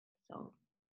So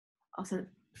also,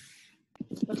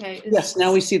 okay. Yes,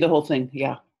 now we see the whole thing.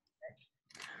 Yeah.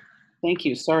 Thank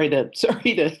you. Sorry to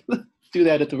do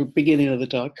that at the beginning of the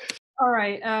talk. All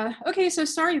right. Okay, so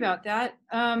sorry about that.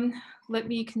 Let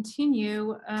me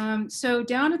continue. So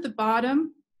down at the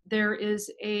bottom, there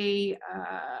is a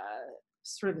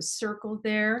sort of a circle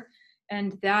there,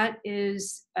 and that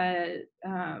is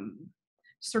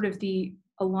sort of the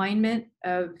alignment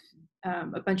of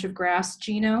a bunch of grass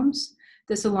genomes.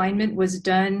 This alignment was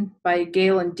done by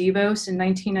Gale and Devos in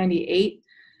 1998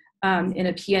 in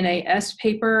a PNAS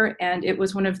paper, and it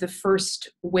was one of the first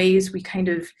ways we kind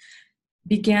of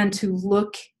began to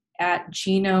look at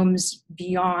genomes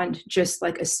beyond just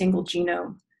like a single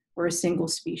genome or a single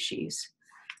species.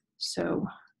 So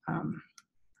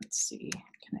let's see,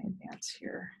 can I advance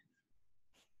here?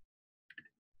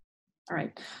 All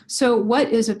right, so what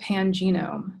is a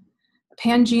pan-genome? A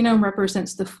pan-genome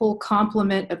represents the full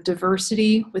complement of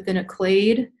diversity within a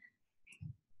clade,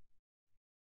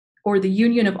 or the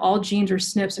union of all genes or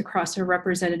SNPs across a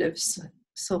representative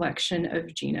selection of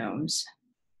genomes.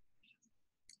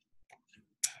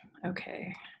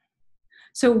 Okay,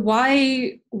 so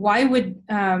why would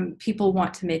people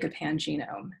want to make a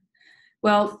pan-genome?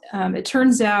 Well, it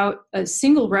turns out a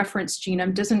single reference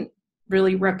genome doesn't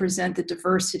really represent the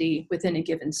diversity within a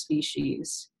given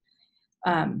species.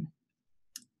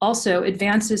 Also,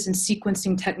 advances in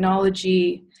sequencing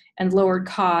technology and lowered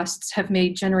costs have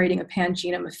made generating a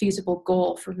pan-genome a feasible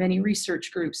goal for many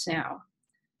research groups now.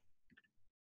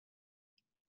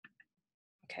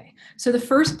 Okay, so the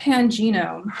first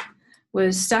pan-genome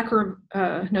was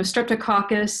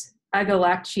Streptococcus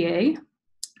agalactiae,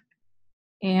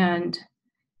 and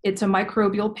it's a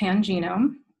microbial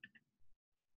pan-genome.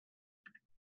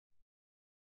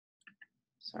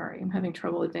 Sorry, I'm having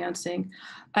trouble advancing.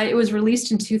 It was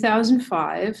released in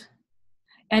 2005,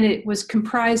 and it was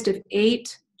comprised of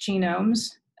 8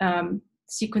 genomes,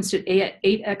 sequenced at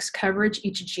 8x coverage,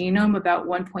 each genome about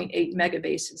 1.8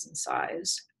 megabases in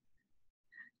size.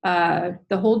 The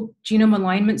whole genome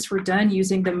alignments were done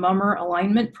using the Mummer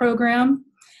alignment program,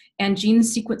 and gene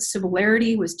sequence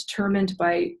similarity was determined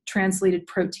by translated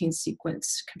protein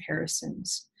sequence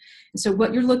comparisons. And so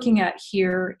what you're looking at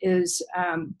here is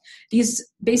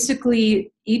these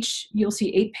basically you'll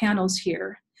see 8 panels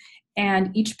here,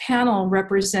 and each panel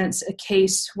represents a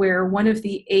case where one of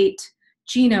the 8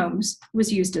 genomes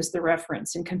was used as the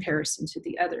reference in comparison to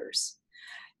the others.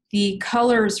 The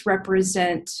colors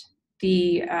represent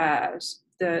the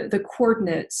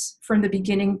coordinates from the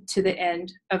beginning to the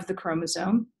end of the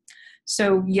chromosome.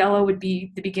 So yellow would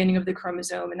be the beginning of the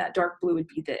chromosome, and that dark blue would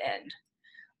be the end.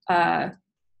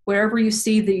 Wherever you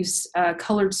see these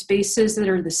colored spaces that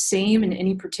are the same in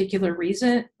any particular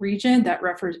region, that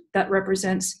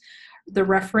represents the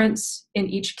reference in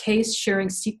each case sharing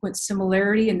sequence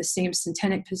similarity in the same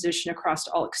syntenic position across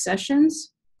all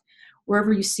accessions.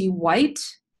 Wherever you see white,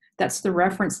 that's the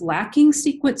reference lacking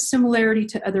sequence similarity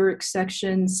to other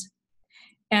accessions.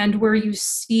 And where you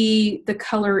see the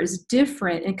color is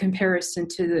different in comparison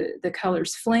to the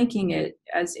colors flanking it,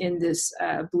 as in this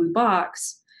blue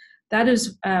box, that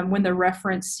is when the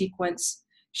reference sequence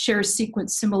shares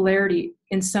sequence similarity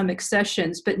in some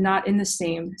accessions, but not in the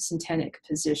same syntenic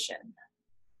position.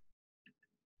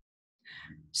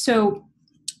 So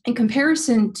in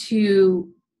comparison to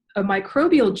a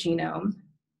microbial genome,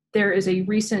 there is a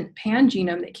recent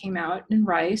pan-genome that came out in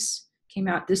rice, came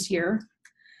out this year,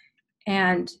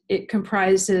 and it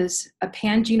comprises a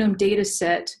pan-genome data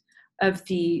set of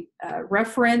the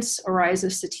reference Oryza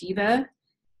sativa,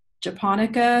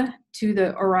 japonica, to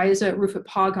the Oryza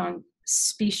rufipogon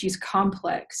species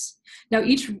complex. Now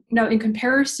in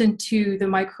comparison to the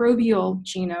microbial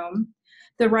genome,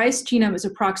 the rice genome is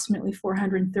approximately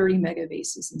 430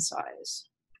 megabases in size.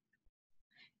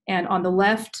 And on the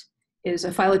left is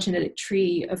a phylogenetic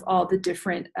tree of all the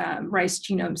different rice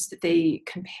genomes that they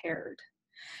compared.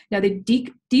 Now they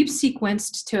deep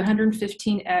sequenced to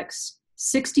 115x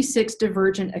 66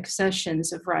 divergent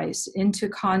accessions of rice into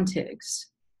contigs.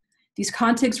 These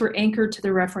contigs were anchored to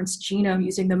the reference genome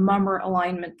using the Mummer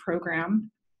alignment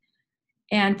program,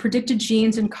 and predicted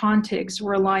genes and contigs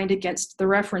were aligned against the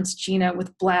reference genome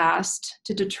with BLAST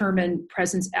to determine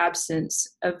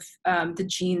presence-absence of the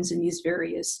genes in these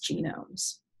various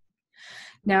genomes.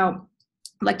 Now,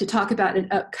 I'd like to talk about an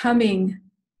upcoming,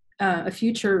 a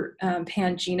future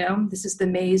pan-genome. This is the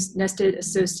maize nested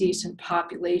association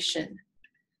population.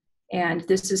 And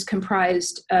this is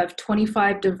comprised of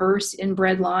 25 diverse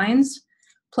inbred lines,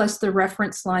 plus the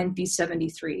reference line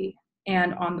B73.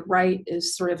 And on the right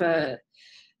is sort of a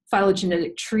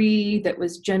phylogenetic tree that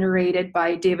was generated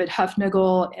by David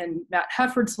Huffnagel and Matt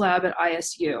Hefford's lab at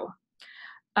ISU.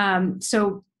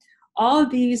 So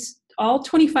all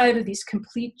 25 of these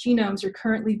complete genomes are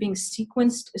currently being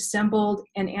sequenced, assembled,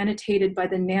 and annotated by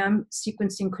the NAM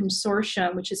Sequencing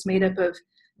Consortium, which is made up of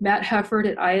Matt Hefford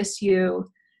at ISU,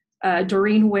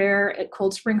 Doreen Ware at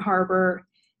Cold Spring Harbor,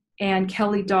 and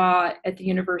Kelly Daw at the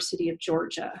University of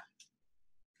Georgia.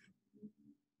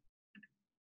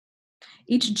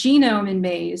 Each genome in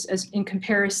maize, as in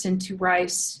comparison to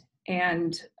rice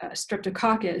and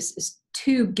Streptococcus, is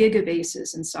 2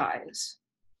 gigabases in size.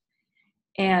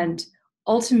 And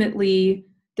ultimately,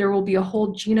 there will be a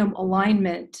whole genome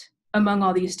alignment among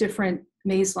all these different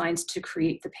maize lines to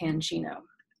create the pan-genome.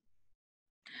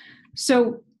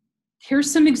 So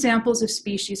here's some examples of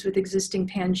species with existing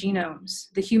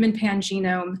pan-genomes. The human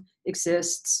pan-genome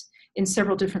exists in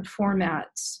several different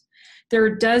formats. There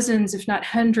are dozens, if not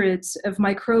hundreds, of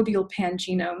microbial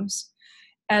pan-genomes.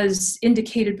 As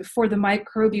indicated before, the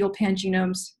microbial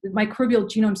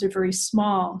genomes are very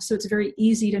small, so it's very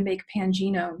easy to make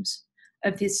pan-genomes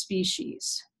of this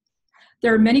species.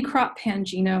 There are many crop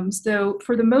pan-genomes, though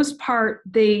for the most part,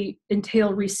 they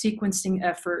entail resequencing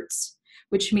efforts,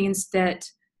 which means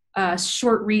that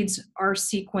short reads are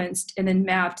sequenced and then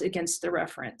mapped against the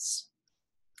reference.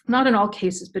 Not in all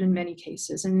cases, but in many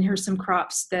cases. And here's some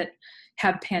crops that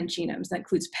have pan-genomes. That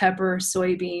includes pepper,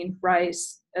 soybean,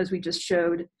 rice, as we just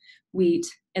showed, wheat,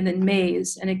 and then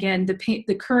maize. And again,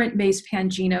 the current maize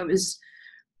pan-genome is,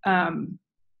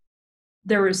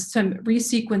 there was some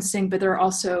resequencing, but there are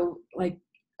also like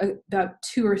about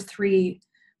 2 or 3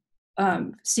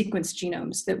 sequenced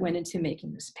genomes that went into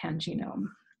making this pan-genome.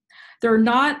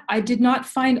 I did not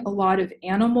find a lot of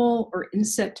animal or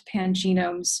insect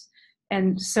pan-genomes,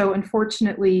 and so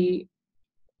unfortunately,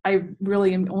 I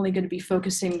really am only going to be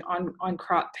focusing on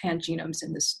crop pan-genomes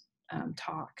in this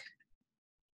talk.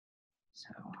 So,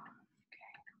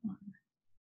 okay,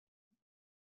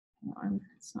 come on,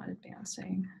 it's not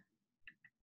advancing.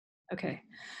 Okay,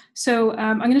 so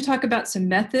I'm going to talk about some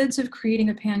methods of creating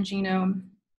a pan-genome.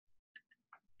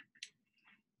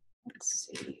 Let's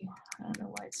see, I don't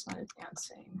know why it's not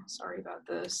advancing. Sorry about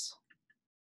this.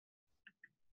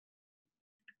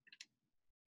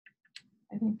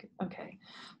 I think, okay.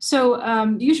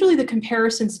 So usually the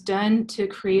comparisons done to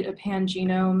create a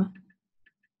pan-genome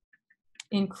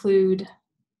include,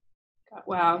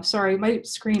 wow, sorry, my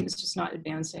screen is just not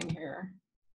advancing here.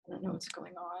 I don't know what's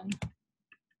going on.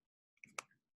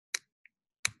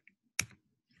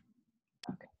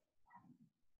 Okay.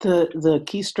 The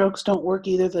keystrokes don't work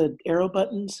either, the arrow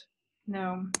buttons?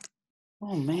 No.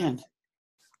 Oh, man.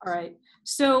 All right.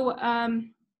 So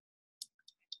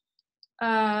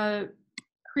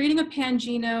creating a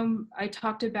pan-genome, I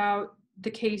talked about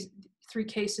the 3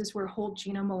 cases where whole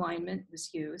genome alignment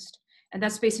was used. And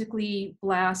that's basically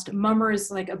BLAST. MUMMER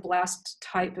is like a BLAST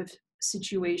type of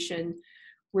situation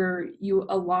where you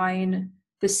align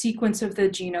the sequence of the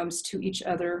genomes to each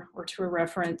other or to a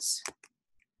reference,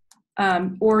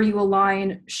 or you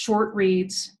align short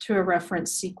reads to a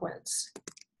reference sequence.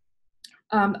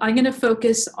 I'm going to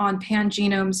focus on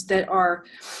pan-genomes that are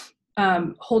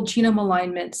whole genome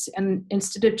alignments, and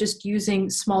instead of just using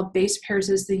small base pairs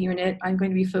as the unit, I'm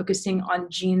going to be focusing on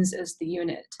genes as the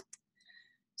unit.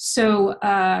 So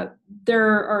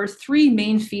there are 3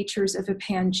 main features of a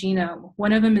pan-genome.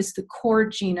 One of them is the core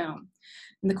genome.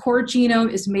 And the core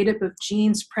genome is made up of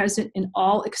genes present in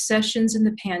all accessions in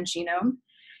the pan-genome.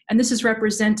 And this is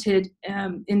represented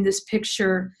in this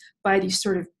picture by these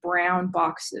sort of brown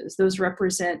boxes. Those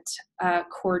represent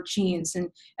core genes. And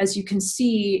as you can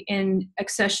see in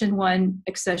accession 1,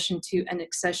 accession 2, and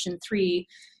accession 3,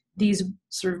 these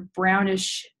sort of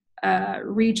brownish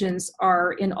regions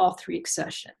are in all 3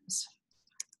 accessions.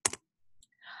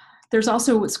 There's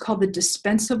also what's called the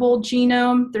dispensable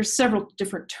genome. There's several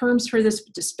different terms for this,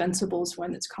 but dispensable is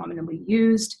one that's commonly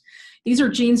used. These are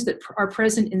genes that are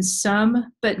present in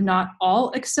some, but not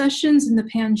all accessions in the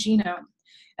pan-genome.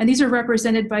 And these are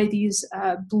represented by these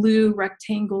blue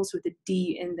rectangles with a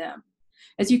D in them.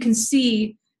 As you can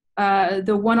see,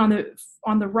 the one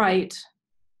on the right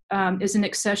is in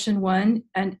accession 1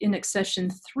 and in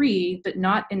accession 3, but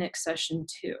not in accession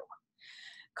 2.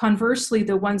 Conversely,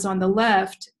 the ones on the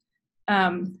left,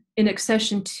 in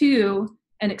accession 2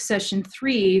 and accession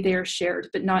 3, they are shared,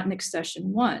 but not in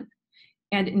accession 1.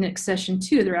 And in accession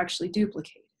 2, they're actually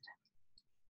duplicated.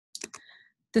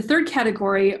 The third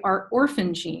category are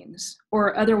orphan genes,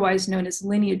 or otherwise known as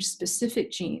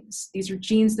lineage-specific genes. These are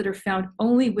genes that are found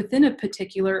only within a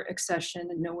particular accession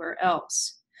and nowhere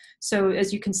else. So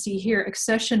as you can see here,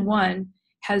 accession 1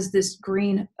 has this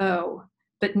green O,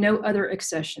 but no other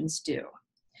accessions do.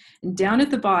 And down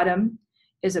at the bottom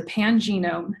is a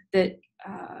pan-genome that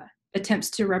attempts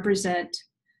to represent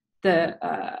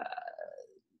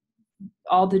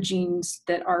all the genes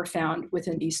that are found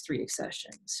within these 3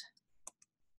 accessions.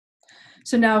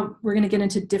 So now we're going to get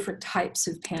into different types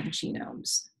of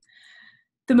pan-genomes.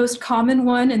 The most common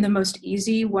one and the most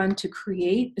easy one to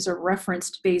create is a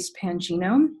reference-based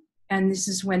pan-genome, and this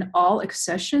is when all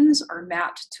accessions are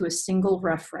mapped to a single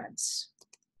reference.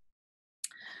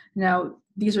 Now,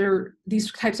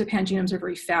 these types of pan-genomes are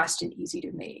very fast and easy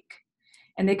to make,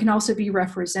 and they can also be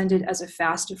represented as a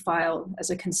FASTA file as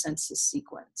a consensus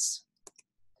sequence.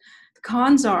 The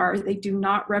cons are they do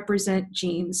not represent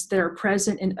genes that are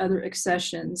present in other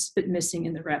accessions but missing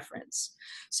in the reference.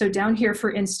 So down here,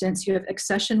 for instance, you have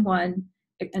accession 1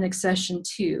 and accession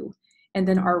 2, and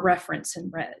then our reference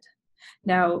in red.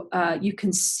 Now, you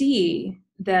can see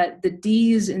that the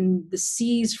Ds and the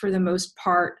Cs, for the most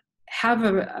part, have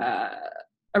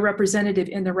a representative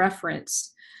in the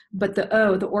reference, but the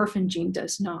O, the orphan gene,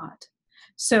 does not.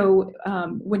 So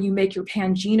when you make your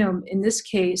pan-genome, in this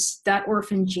case, that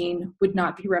orphan gene would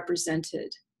not be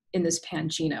represented in this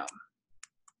pan-genome.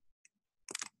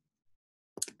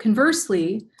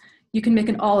 Conversely, you can make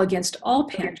an all against all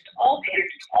pan-genome.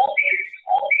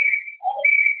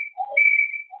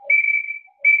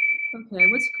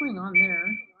 Okay, what's going on there?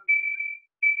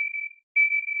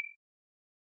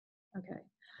 Okay.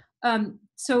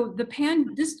 So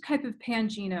this type of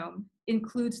pan-genome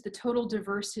includes the total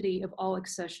diversity of all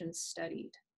accessions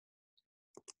studied.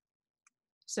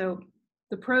 So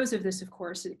the pros of this, of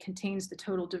course, it contains the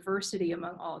total diversity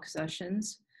among all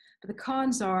accessions, but the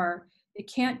cons are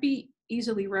it can't be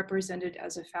easily represented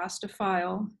as a FASTA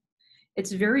file.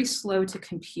 It's very slow to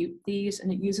compute these,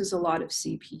 and it uses a lot of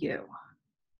CPU.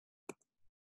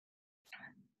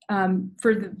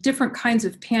 For the different kinds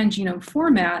of pan-genome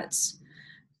formats,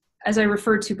 as I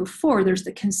referred to before, there's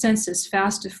the consensus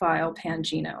FASTA file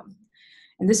pan-genome.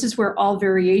 And this is where all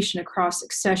variation across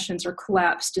accessions are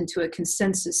collapsed into a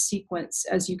consensus sequence,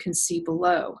 as you can see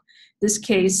below. This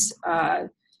case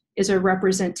is a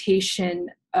representation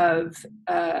of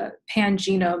a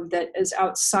pan-genome that is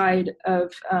outside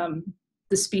of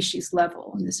the species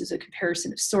level. And this is a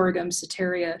comparison of sorghum,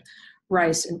 Soteria,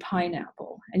 rice, and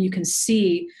pineapple. And you can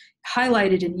see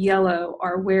highlighted in yellow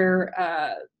are where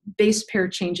base pair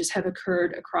changes have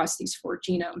occurred across these 4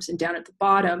 genomes. And down at the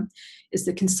bottom is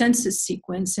the consensus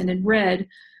sequence, and in red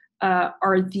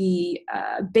are the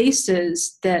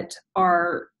bases that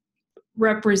are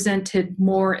represented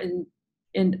more in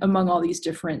among all these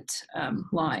different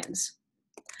lines.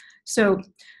 So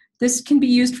this can be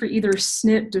used for either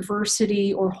SNP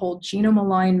diversity or whole genome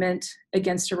alignment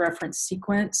against a reference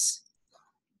sequence.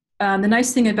 The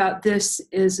nice thing about this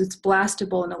is it's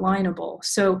blastable and alignable.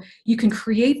 So you can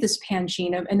create this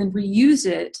pan-genome and then reuse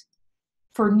it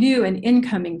for new and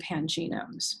incoming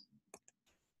pan-genomes.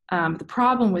 The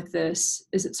problem with this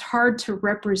is it's hard to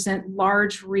represent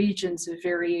large regions of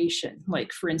variation,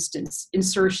 like, for instance,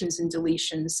 insertions and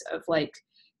deletions of like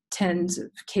tens of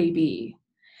KB.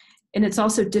 And it's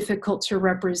also difficult to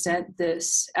represent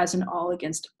this as an all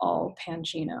against all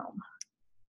pan-genome.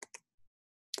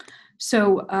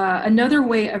 So another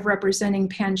way of representing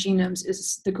pan-genomes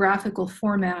is the graphical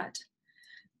format.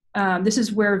 This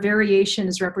is where variation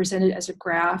is represented as a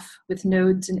graph with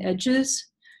nodes and edges.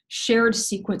 Shared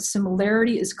sequence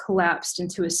similarity is collapsed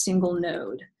into a single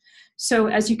node. So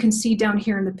as you can see down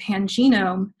here in the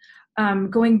pan-genome,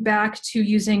 going back to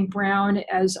using brown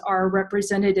as our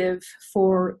representative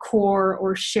for core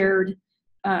or shared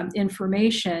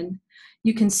information,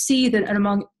 you can see that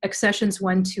among accessions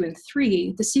 1, 2, and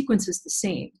 3, the sequence is the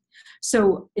same.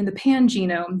 So in the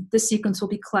pan-genome, the sequence will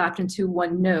be clapped into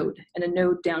one node, and a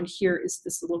node down here is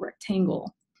this little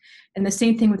rectangle. And the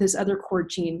same thing with this other core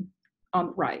gene on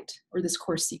the right, or this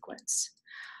core sequence.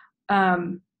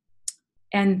 And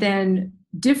then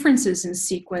differences in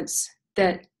sequence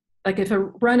that, like if a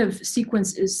run of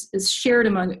sequence is shared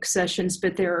among accessions,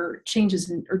 but there are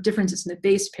changes or differences in the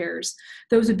base pairs,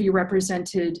 those would be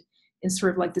represented in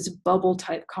sort of like this bubble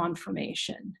type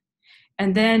conformation.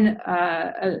 And then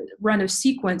a run of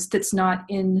sequence that's not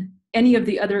in any of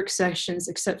the other accessions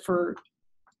except for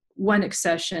one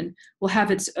accession will have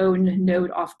its own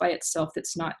node off by itself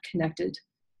that's not connected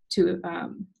to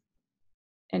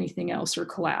anything else or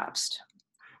collapsed.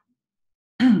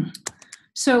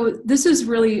 So this is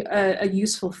really a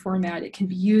useful format. It can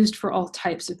be used for all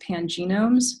types of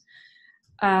pan-genomes.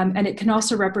 And it can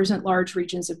also represent large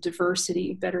regions of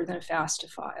diversity better than a FASTA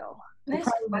file.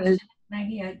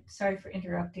 Maggie, sorry for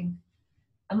interrupting.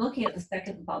 I'm looking at the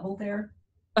second bubble there.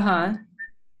 Uh-huh.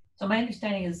 So my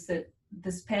understanding is that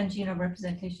this pan-genome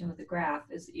representation with the graph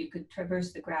is that you could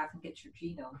traverse the graph and get your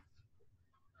genome.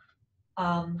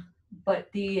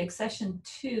 But the accession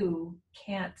 2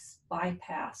 can't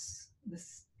bypass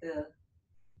this, the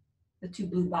two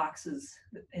blue boxes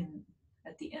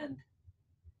at the end.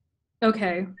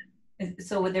 Okay.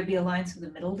 So would there be a line through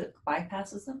the middle that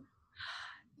bypasses them?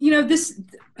 You know,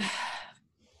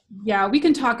 yeah, we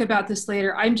can talk about this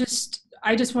later. I just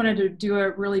wanted to do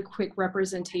a really quick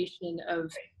representation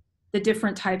of the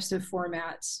different types of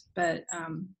formats, but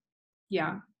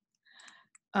yeah.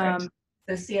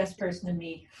 The CS person and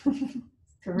me.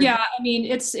 Yeah, I mean,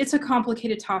 it's a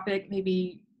complicated topic.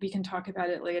 Maybe we can talk about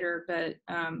it later, but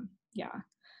yeah.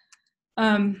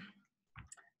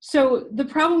 So the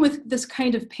problem with this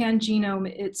kind of pan-genome,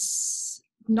 it's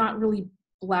not really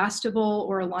blastable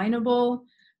or alignable.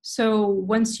 So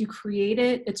once you create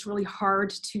it, it's really hard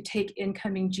to take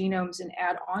incoming genomes and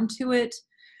add onto it.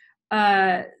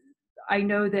 I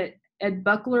know that Ed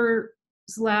Buckler's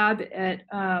lab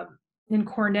in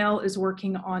Cornell is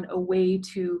working on a way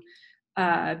to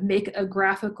make a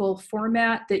graphical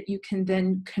format that you can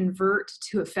then convert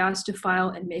to a FASTA file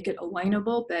and make it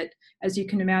alignable. But as you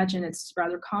can imagine, it's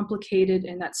rather complicated,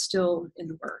 and that's still in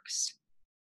the works.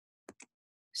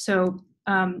 So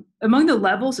among the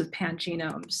levels of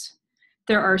pan-genomes,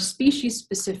 there are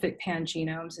species-specific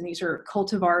pan-genomes, and these are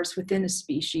cultivars within a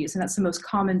species, and that's the most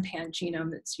common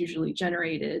pan-genome that's usually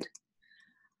generated.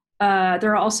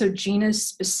 There are also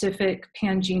genus-specific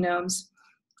pan-genomes,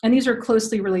 and these are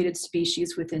closely related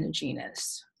species within a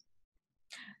genus.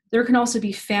 There can also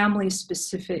be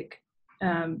family-specific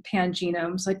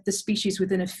pan-genomes, like the species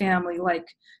within a family, like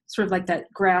sort of like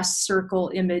that grass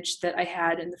circle image that I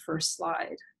had in the first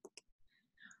slide.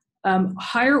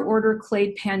 Higher order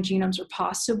clade pan-genomes are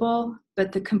possible,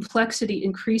 but the complexity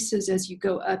increases as you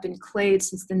go up in clade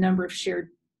since the number of shared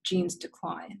genes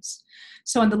declines.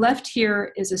 So on the left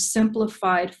here is a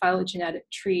simplified phylogenetic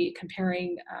tree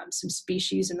comparing some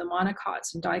species in the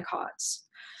monocots and dicots.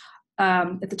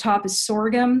 At the top is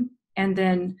sorghum, and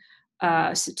then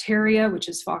Soteria, which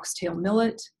is foxtail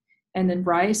millet, and then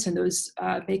rice, and those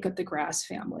make up the grass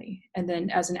family. And then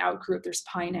as an outgroup, there's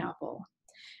pineapple.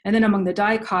 And then among the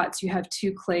dicots, you have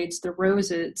two clades, the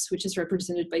rosids, which is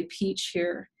represented by peach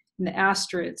here, and the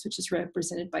asterids, which is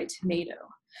represented by tomato.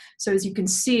 So as you can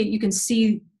see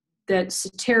that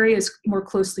Soteria is more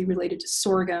closely related to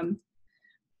sorghum.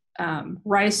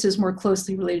 Rice is more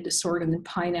closely related to sorghum than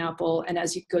pineapple. And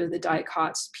as you go to the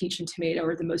dicots, peach and tomato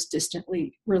are the most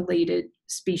distantly related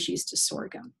species to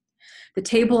sorghum. The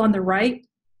table on the right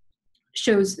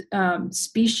shows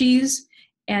species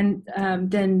and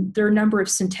then their number of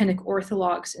syntenic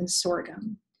orthologs in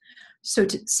sorghum. So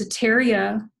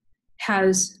Soteria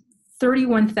has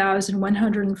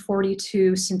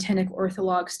 31,142 syntenic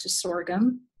orthologs to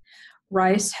sorghum.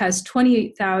 Rice has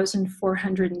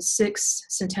 28,406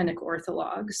 syntenic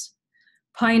orthologs.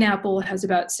 Pineapple has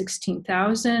about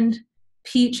 16,000.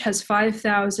 Peach has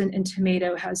 5,000, and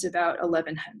tomato has about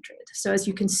 1,100. So as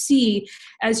you can see,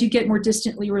 as you get more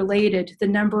distantly related, the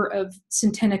number of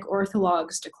syntenic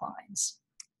orthologs declines.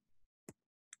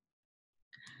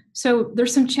 So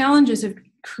there's some challenges of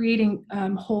creating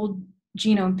whole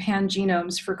genome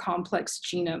pan-genomes for complex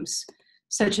genomes,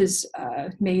 such as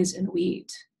maize and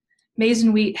wheat. Maize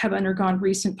and wheat have undergone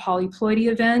recent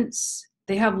polyploidy events.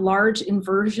 They have large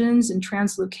inversions and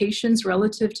translocations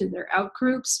relative to their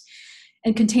outgroups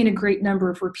and contain a great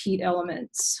number of repeat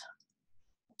elements.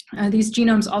 These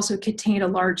genomes also contain a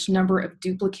large number of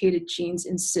duplicated genes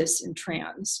in cis and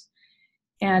trans.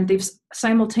 And they've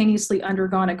simultaneously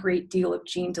undergone a great deal of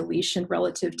gene deletion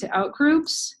relative to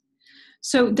outgroups.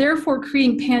 So therefore,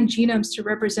 creating pan-genomes to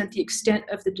represent the extent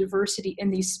of the diversity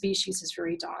in these species is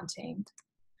very daunting.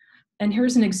 And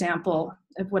here's an example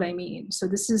of what I mean. So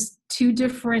this is two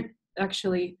different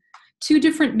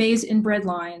maize inbred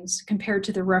lines compared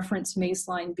to the reference maize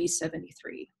line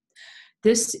B73.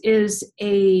 This is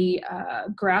a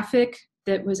graphic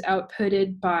that was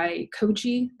outputted by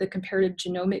Koji, the comparative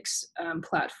genomics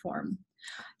platform.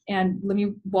 And let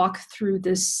me walk through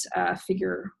this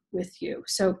figure with you.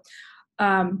 So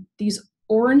these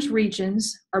orange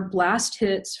regions are blast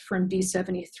hits from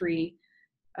B73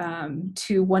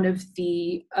 to one of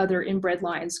the other inbred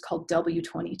lines called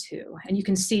W22. And you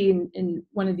can see in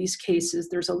one of these cases,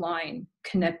 there's a line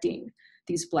connecting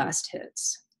these blast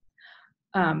hits.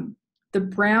 The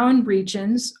brown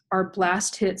regions are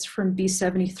blast hits from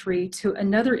B73 to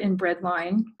another inbred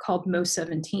line called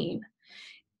MO17.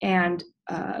 And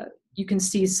you can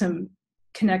see some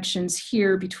connections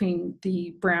here between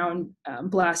the brown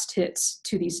blast hits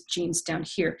to these genes down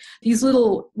here. These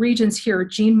little regions here are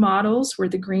gene models where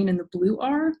the green and the blue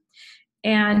are.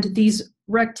 And these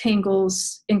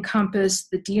rectangles encompass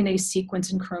the DNA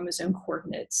sequence and chromosome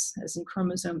coordinates, as in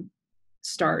chromosome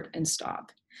start and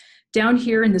stop. Down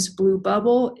here in this blue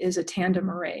bubble is a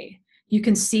tandem array. You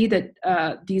can see that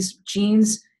these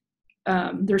genes,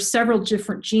 there's several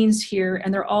different genes here,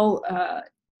 and they're all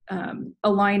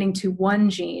aligning to one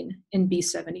gene in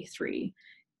B73.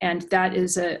 And that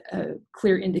is a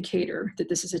clear indicator that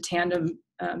this is a tandem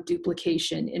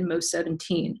duplication in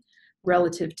MO17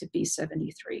 relative to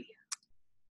B73.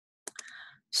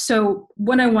 So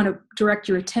what I want to direct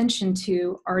your attention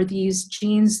to are these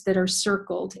genes that are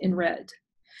circled in red.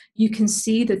 You can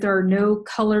see that there are no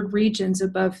colored regions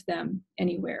above them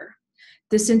anywhere.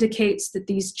 This indicates that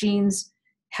these genes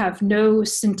have no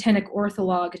syntenic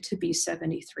ortholog to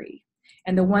B73.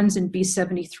 And the ones in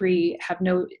B73 have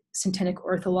no syntenic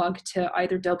ortholog to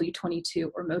either W22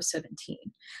 or MO17.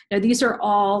 Now these are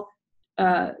all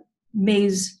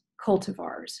maize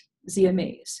cultivars, Zea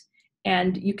maize.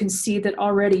 And you can see that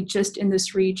already just in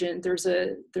this region, there's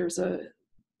a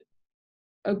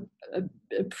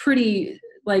pretty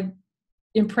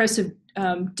impressive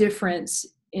difference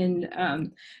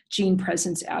in gene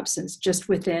presence absence just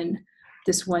within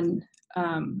this one,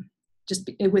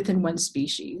 within one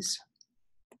species.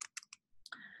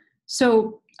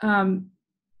 So the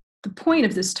point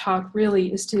of this talk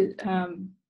really is to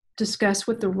discuss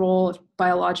what the role of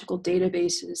biological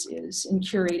databases is in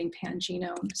curating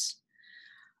pan-genomes.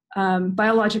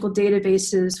 Biological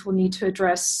databases will need to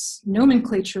address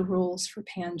nomenclature rules for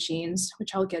pan-genes,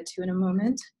 which I'll get to in a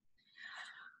moment.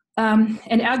 And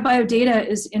AgBioData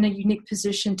is in a unique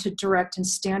position to direct and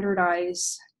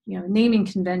standardize, naming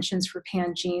conventions for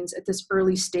pan-genes at this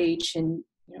early stage in,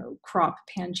 crop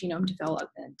pan-genome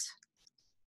development.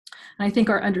 And I think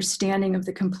our understanding of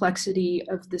the complexity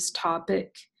of this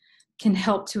topic can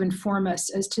help to inform us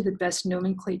as to the best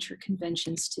nomenclature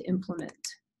conventions to implement.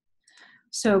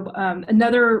 So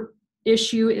another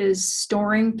issue is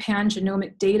storing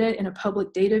pan-genomic data in a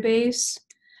public database.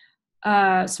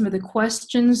 Some of the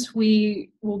questions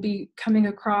we will be coming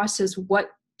across is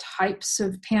what types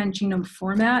of pan-genome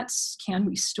formats can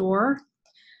we store?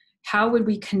 How would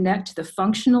we connect the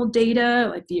functional data,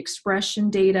 like the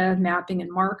expression data, mapping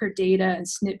and marker data, and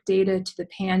SNP data to the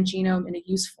pan-genome in a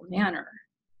useful manner?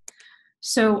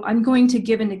 So I'm going to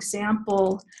give an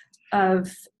example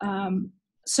of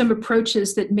some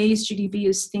approaches that MazeGDB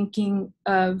is thinking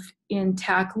of in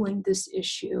tackling this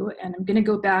issue. And I'm going to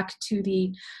go back to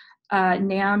the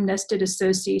NAM nested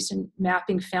association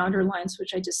mapping founder lines,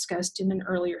 which I discussed in an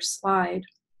earlier slide.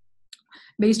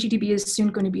 MazeGDB is soon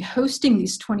going to be hosting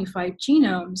these 25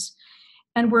 genomes,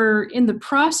 and we're in the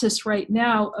process right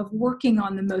now of working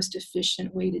on the most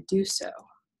efficient way to do so.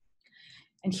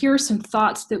 And here are some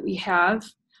thoughts that we have.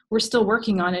 We're still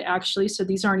working on it, actually, so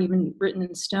these aren't even written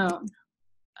in stone.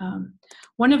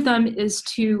 One of them is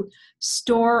to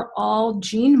store all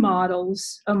gene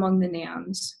models among the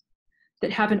NAMs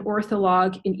that have an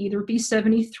ortholog in either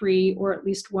B73 or at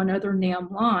least one other NAM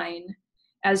line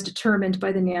as determined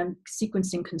by the NAM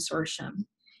sequencing consortium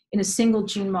in a single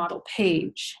gene model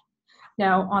page.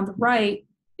 Now on the right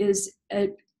is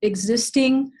an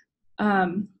existing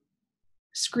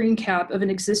screen cap of an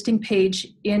existing page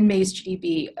in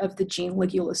MazeGDB of the gene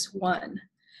Ligulus 1.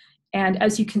 And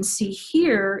as you can see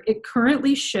here, it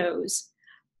currently shows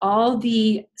all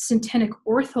the syntenic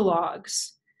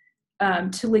orthologs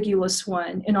to Ligulus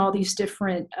 1 in all these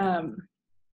different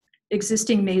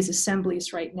existing maze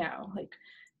assemblies right now.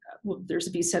 Well, there's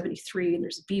a B73, and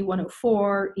there's a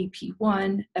B104,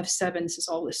 EP1, F7. This is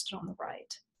all listed on the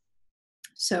right.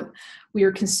 So we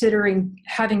are considering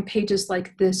having pages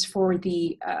like this for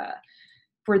the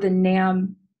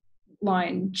NAM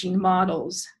line gene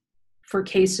models for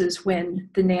cases when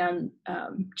the NAM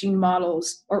gene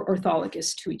models are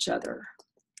orthologous to each other.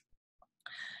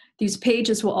 These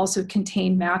pages will also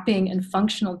contain mapping and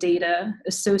functional data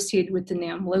associated with the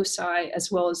NAM loci,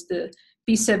 as well as the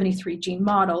B73 gene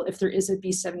model, if there is a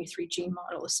B73 gene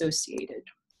model associated.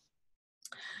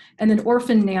 And then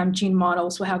orphan NAM gene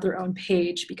models will have their own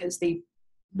page because they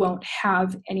won't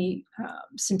have any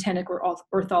syntenic or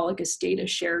orthologous data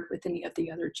shared with any of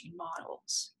the other gene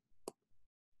models.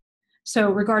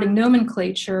 So regarding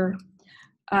nomenclature,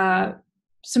 some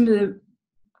of the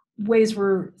ways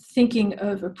we're thinking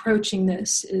of approaching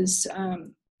this is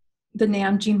the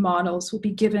NAM gene models will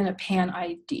be given a pan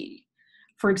ID.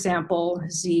 For example,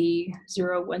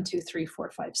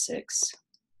 Z01234556.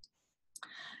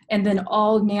 And then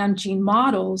all NAM gene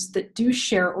models that do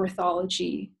share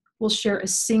orthology will share a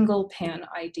single pan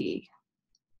ID.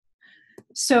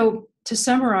 So to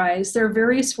summarize, there are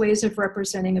various ways of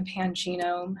representing a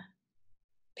pan-genome.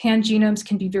 Pan-genomes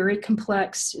can be very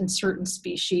complex in certain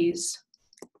species.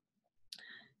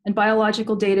 And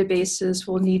biological databases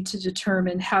will need to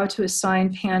determine how to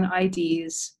assign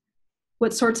pan-IDs,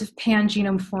 what sorts of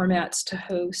pan-genome formats to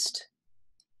host,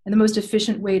 and the most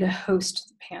efficient way to host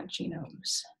the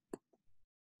pan-genomes.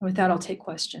 With that, I'll take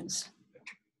questions.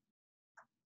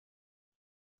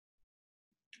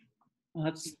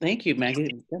 Well, thank you,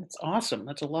 Maggie. That's awesome.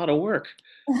 That's a lot of work.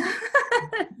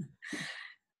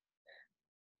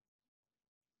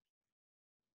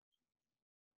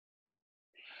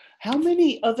 How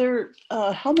many other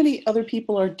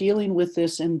people are dealing with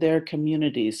this in their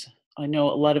communities? I know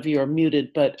a lot of you are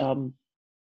muted, but how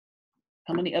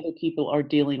many other people are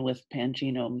dealing with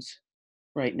pan-genomes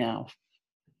right now?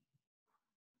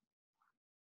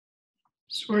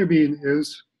 Soybean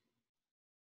is.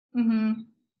 Mm-hmm.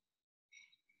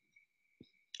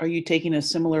 Are you taking a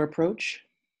similar approach?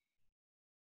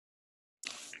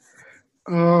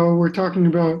 We're talking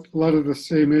about a lot of the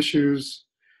same issues.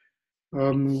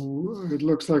 It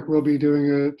looks like we'll be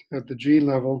doing it at the gene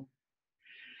level.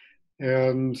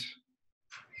 And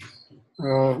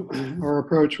our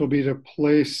approach will be to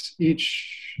place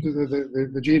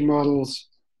the gene models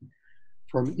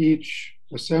from each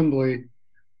assembly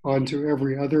onto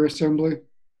every other assembly,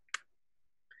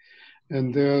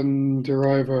 and then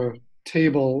derive a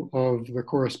table of the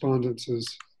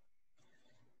correspondences.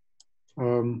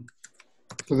 So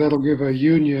that'll give a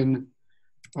union.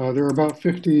 There are about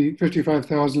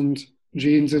 55,000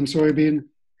 genes in soybean.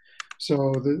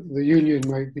 So the union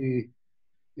might be,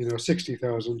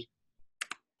 60,000.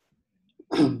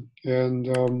 And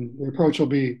the approach will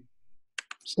be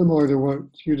similar to what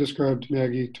you described,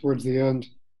 Maggie, towards the end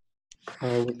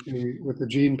with the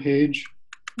gene page.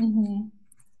 Mm-hmm.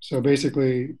 So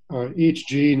basically, each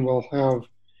gene will have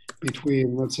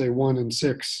between, let's say, 1 and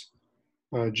 6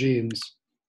 genes.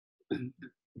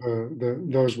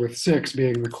 Those with 6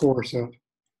 being the core set.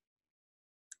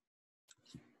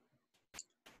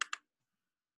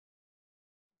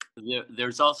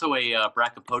 There's also a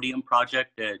Brachypodium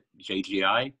project at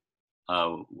JGI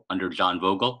under John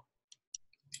Vogel.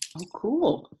 Oh,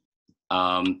 cool.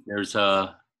 There's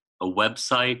a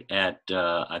website at,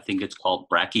 I think it's called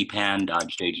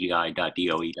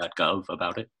brachypan.jgi.doe.gov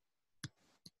about it.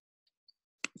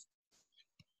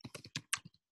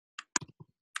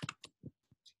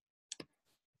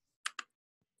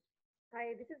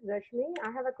 Hi, this is Rashmi.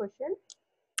 I have a question.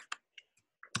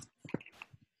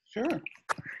 Sure.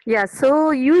 Yeah, so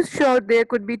you showed there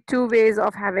could be 2 ways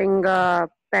of having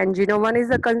pan-genome. One is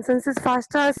the consensus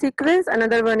FASTA sequence,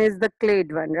 another one is the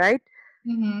clade one, right?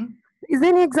 Mm-hmm. Is there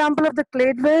any example of the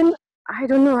clade one? I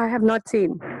don't know, I have not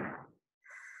seen.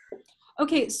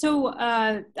 Okay, so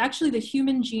actually the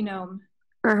human genome,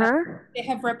 they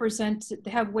have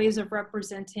ways of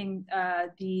representing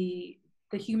the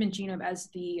human genome as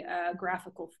the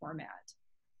graphical format.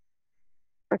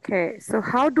 Okay, so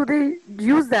how do they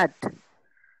use that?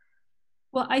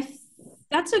 Well,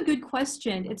 that's a good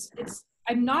question.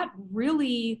 I'm not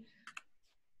really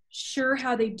sure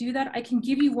how they do that. I can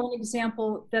give you one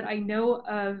example that I know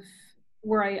of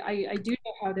where I do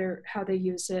know how they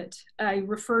use it. I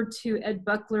referred to Ed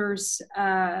Buckler's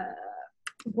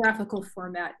graphical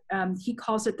format. He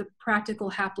calls it the practical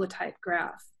haplotype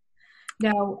graph.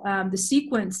 Now, the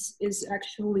sequence is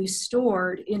actually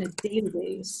stored in a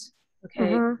database,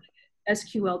 okay,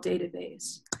 SQL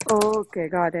database. Oh, okay,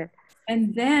 got it.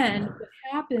 And then what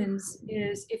happens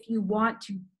is if you want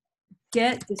to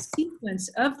get the sequence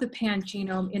of the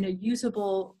pan-genome in a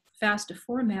usable FASTA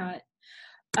format,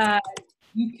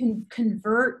 you can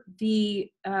convert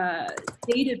the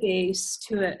database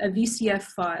to a VCF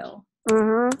file.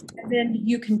 And then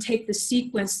you can take the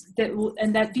sequence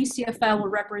and that VCF file will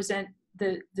represent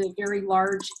the very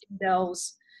large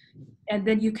indels, and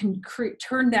then you can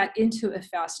turn that into a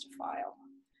FASTA file.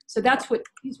 So that's what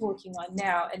he's working on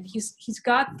now, and he's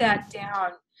got that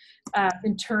down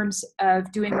in terms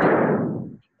of doing like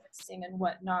sequencing and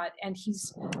whatnot. And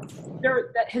his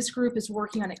group is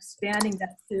working on expanding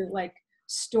that to like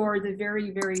store the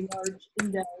very, very large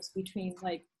indels between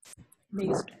like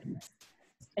maze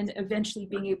and eventually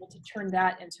being able to turn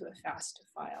that into a FASTA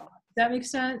file. Does that make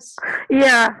sense?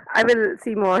 Yeah, I will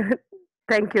see more.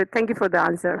 Thank you. Thank you for the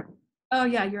answer. Oh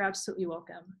yeah, you're absolutely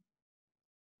welcome.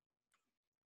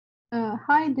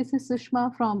 Hi, this is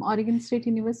Sushma from Oregon State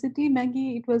University.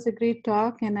 Maggie, it was a great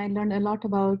talk and I learned a lot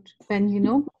about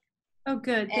pan-genome. Oh,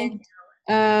 good. Thank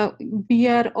you. We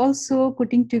are also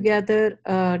putting together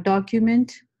a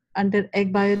document under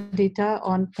AgBioData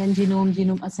on pan-genome,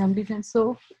 genome assemblies and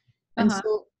so.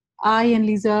 So I and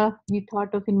Lisa, we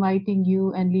thought of inviting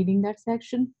you and leading that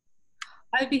section.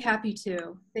 I'd be happy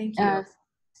to. Thank you.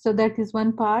 So that is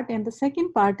one part. And the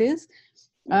second part is,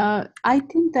 I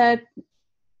think that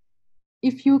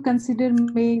if you consider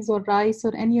maize or rice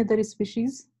or any other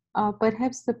species,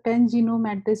 perhaps the pan-genome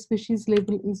at the species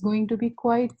level is going to be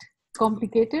quite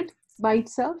complicated by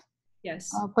itself.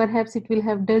 Yes. Perhaps it will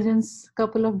have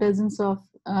couple of dozens of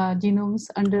genomes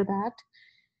under that.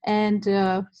 And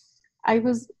I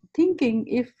was thinking,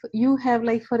 if you have,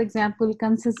 like, for example,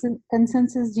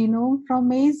 consensus genome from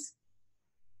maize,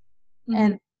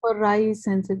 and for rice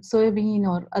and soybean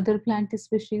or other plant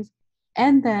species,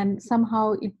 and then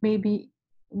somehow it may be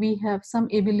we have some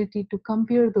ability to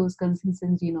compare those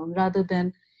consensus genome rather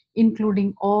than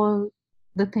including all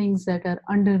the things that are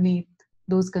underneath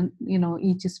those,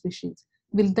 each species.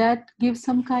 Will that give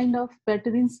some kind of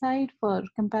better insight for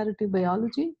comparative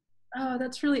biology? Oh,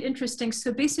 that's really interesting.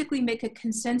 So basically make a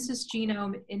consensus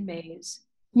genome in maize.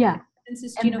 Yeah.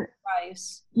 Consensus And genome in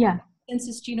rice. Yeah.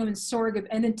 Consensus genome in sorghum,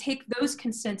 and then take those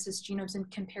consensus genomes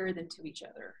and compare them to each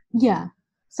other. Yeah.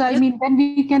 So I mean, then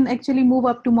we can actually move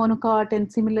up to monocot,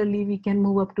 and similarly we can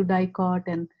move up to dicot,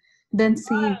 and then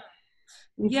see.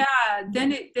 Yeah,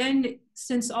 then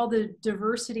since all the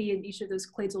diversity in each of those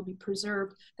clades will be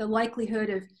preserved, the likelihood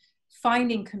of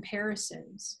finding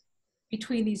comparisons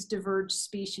between these diverged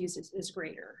species is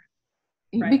greater.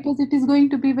 Right? Because it is going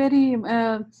to be very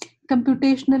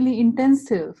computationally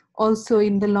intensive also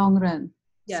in the long run.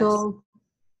 Yes. So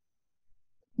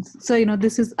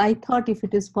this is, I thought if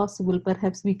it is possible,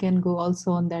 perhaps we can go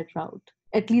also on that route.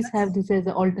 At least have this as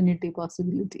an alternative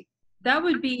possibility. That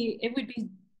would be, it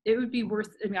would be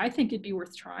worth, I mean, I think it'd be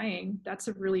worth trying. That's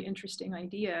a really interesting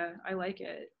idea. I like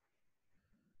it.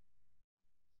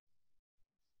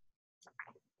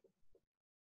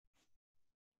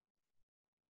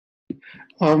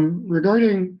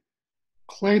 Regarding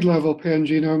clade level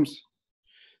pan-genomes,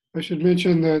 I should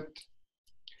mention that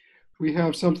we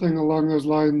have something along those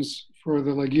lines for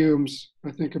the legumes,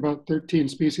 I think about 13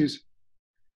 species.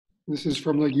 This is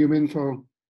from legumeinfo.org.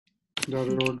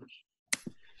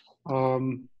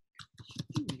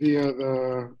 Via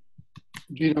the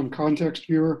Genome Context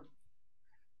Viewer.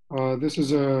 This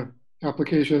is an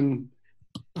application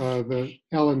that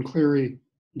Alan Cleary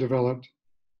developed.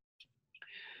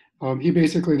 He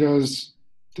basically does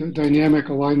dynamic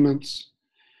alignments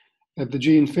at the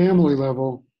gene family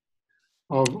level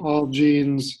of all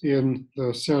genes in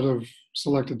the set of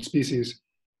selected species,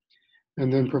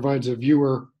 and then provides a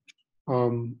viewer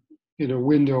in a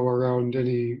window around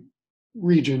any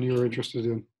region you're interested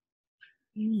in.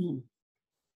 Mm.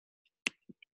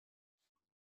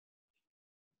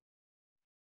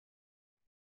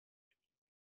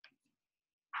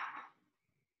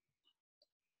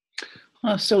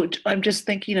 So I'm just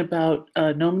thinking about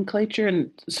nomenclature,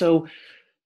 and so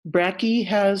Bracky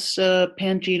has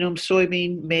pan-genome,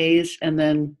 soybean, maize, and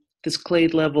then this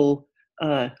clade level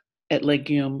at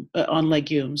on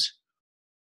legumes.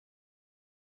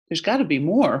 There's got to be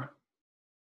more.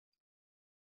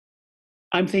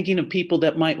 I'm thinking of people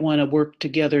that might want to work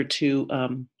together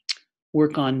to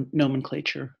work on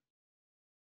nomenclature.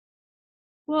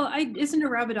 Well, isn't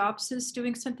Arabidopsis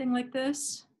doing something like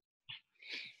this?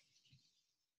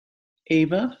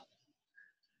 Ava?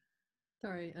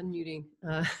 Sorry, unmuting.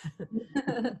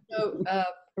 So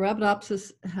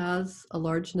Arabidopsis has a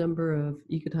large number of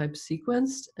ecotypes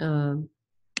sequenced,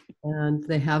 and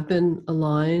they have been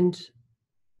aligned.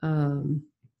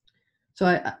 So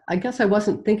I guess I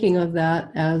wasn't thinking of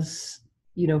that as,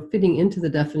 fitting into the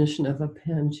definition of a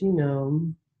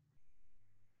pan-genome.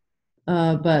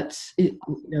 But it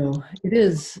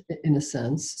is in a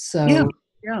sense. So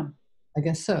yeah. I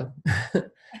guess so.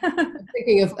 I'm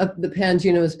thinking of the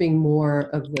pan-genome as being more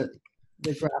of the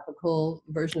graphical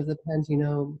version of the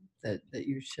pan-genome that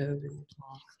you showed in the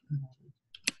talk.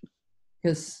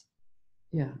 Because,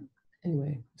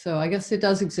 anyway, so I guess it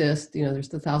does exist. There's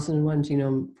the 1001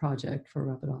 Genome Project for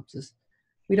Arabidopsis.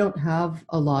 We don't have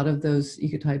a lot of those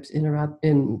ecotypes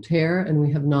in TARE, and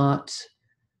we have not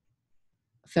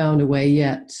found a way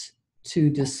yet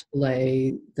to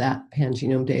display that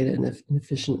pan-genome data in an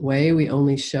efficient way. We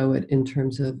only show it in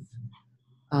terms of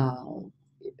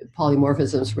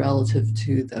polymorphisms relative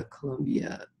to the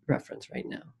Columbia reference right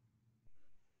now.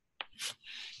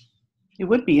 It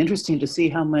would be interesting to see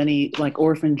how many like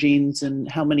orphan genes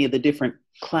and how many of the different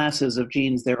classes of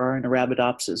genes there are in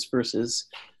Arabidopsis versus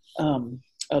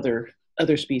other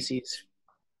species.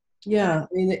 Yeah, I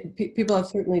mean, people have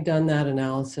certainly done that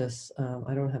analysis.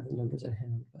 I don't have the numbers at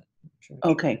hand, but I'm sure.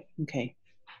 Okay.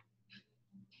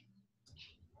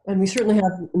 And we certainly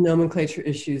have nomenclature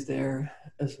issues there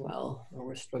as well, or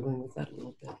we're struggling with that a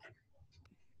little bit.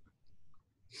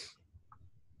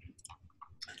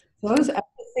 So I was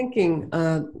actually thinking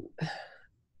that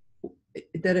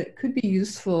it could be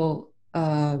useful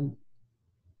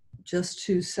just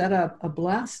to set up a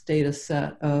BLAST data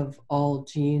set of all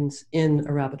genes in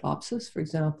Arabidopsis, for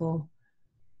example,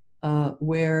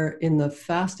 where in the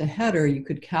FASTA header you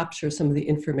could capture some of the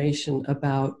information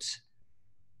about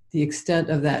the extent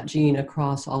of that gene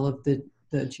across all of the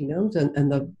genomes,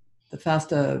 and the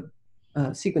FASTA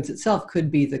sequence itself could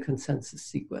be the consensus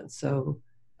sequence. So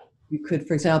you could,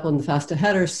 for example, in the FASTA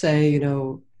header say,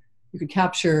 you could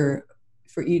capture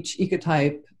for each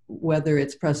ecotype whether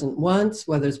it's present once,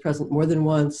 whether it's present more than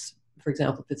once, for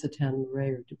example, if it's a tandem array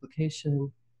or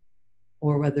duplication,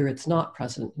 or whether it's not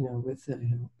present, with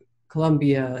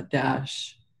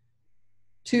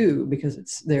Columbia-2 because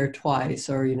it's there twice,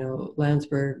 or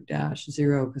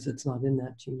Landsberg-0 because it's not in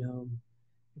that genome.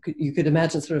 You could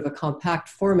imagine sort of a compact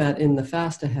format in the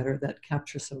FASTA header that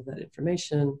captures some of that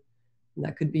information, and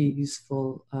that could be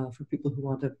useful for people who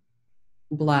want to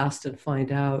blast and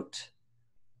find out,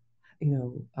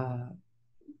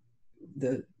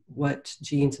 what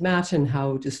genes match and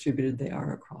how distributed they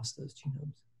are across those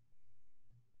genomes.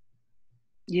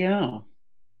 Yeah.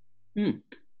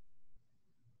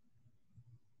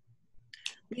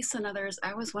 Lisa and others,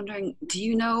 I was wondering, do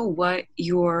you know what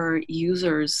your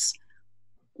users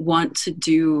want to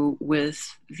do with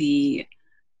the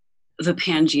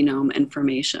pan-genome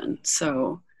information?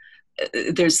 So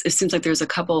it seems like there's a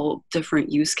couple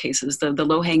different use cases. The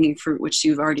low-hanging fruit, which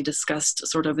you've already discussed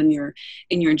sort of in your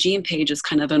gene page, is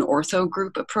kind of an ortho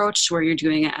group approach where you're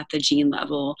doing it at the gene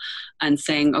level and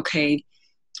saying, okay,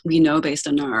 we know based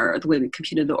on the way we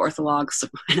computed the orthologs,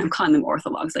 and I'm calling them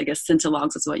orthologs, I guess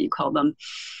syntologs is what you call them,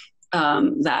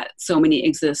 that so many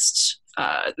exist.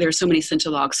 There's so many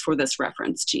syntologs for this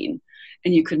reference gene,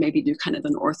 and you could maybe do kind of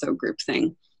an ortho group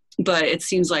thing. But it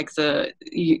seems like the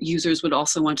users would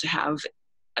also want to have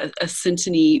a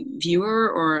synteny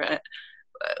viewer, or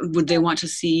would they want to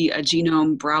see a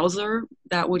genome browser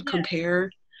that would compare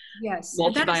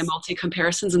multi-by-multi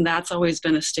comparisons? And that's always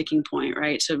been a sticking point,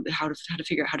 right? To how to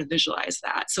figure out how to visualize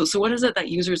that. So what is it that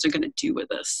users are going to do with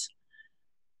this?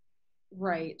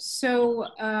 Right. So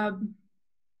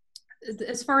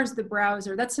as far as the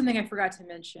browser, that's something I forgot to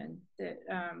mention that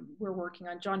we're working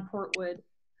on. John Portwood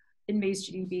in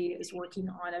MazeGDB is working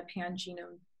on a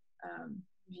pan-genome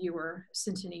viewer,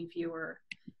 synteny viewer.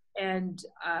 And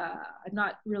I'm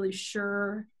not really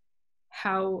sure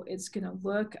how it's going to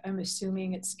look. I'm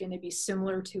assuming it's going to be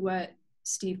similar to what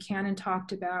Steve Cannon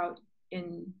talked about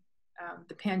in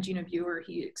the pan-genome viewer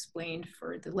he explained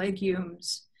for the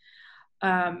legumes.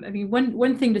 I mean,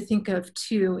 one thing to think of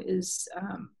too is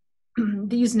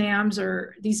these NAM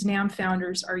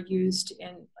founders are used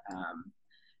in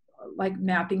like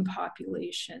mapping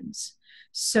populations.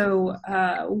 So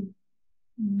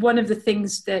one of the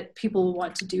things that people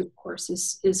want to do, of course,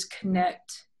 is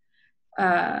connect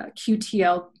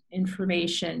QTL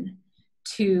information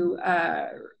to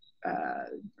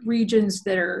regions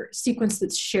that are sequence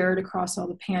that's shared across all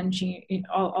the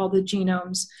all the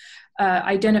genomes,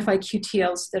 identify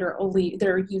QTLs that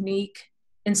are unique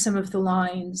in some of the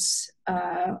lines,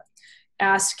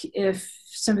 ask if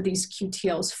some of these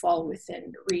QTLs fall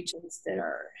within regions that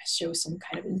show some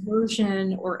kind of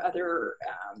inversion or other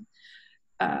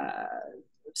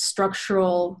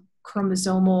structural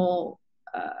chromosomal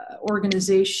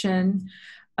organization,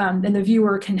 and the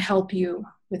viewer can help you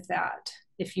with that.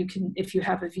 If you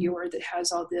have a viewer that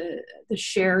has all the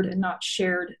shared and not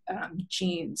shared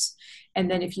genes,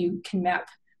 and then if you can map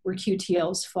where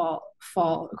QTLs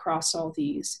fall across all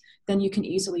these, then you can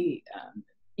easily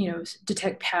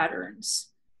detect patterns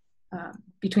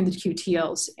between the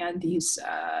QTLs and these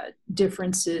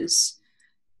differences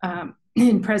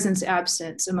in presence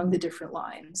absence among the different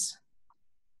lines.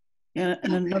 And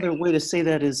another way to say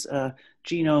that is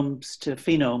genomes to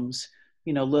phenomes,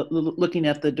 looking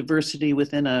at the diversity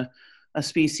within a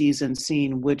species and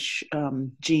seeing which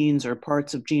genes or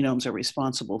parts of genomes are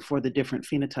responsible for the different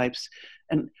phenotypes.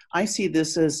 And I see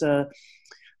this as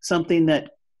something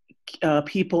that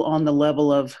people on the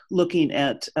level of looking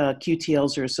at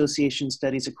QTLs or association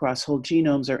studies across whole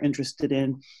genomes are interested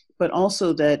in, but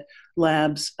also that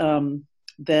labs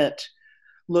that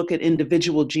look at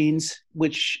individual genes,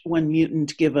 which when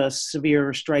mutant give a severe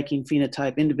or striking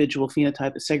phenotype, individual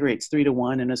phenotype that segregates 3 to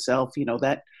 1 in a self,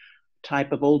 that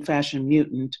type of old-fashioned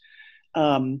mutant.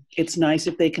 It's nice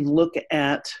if they can look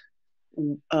at,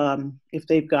 if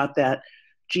they've got that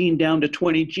gene down to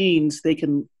 20 genes, they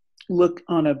can look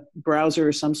on a browser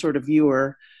or some sort of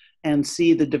viewer and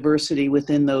see the diversity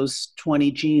within those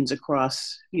 20 genes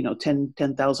across,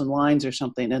 10,000 lines or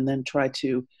something, and then try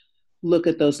to look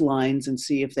at those lines and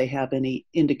see if they have any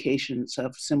indications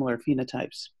of similar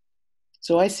phenotypes.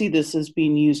 So I see this as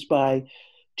being used by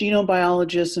genome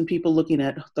biologists and people looking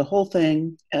at the whole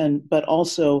thing, but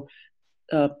also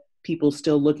people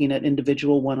still looking at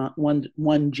individual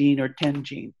one gene or 10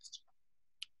 genes.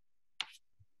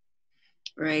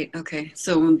 Right. Okay.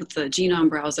 So with the genome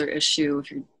browser issue,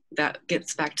 that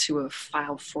gets back to a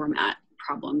file format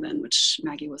problem then, which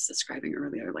Maggie was describing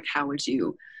earlier. Like, how would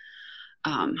you,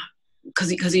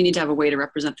 because you need to have a way to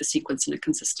represent the sequence in a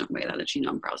consistent way that a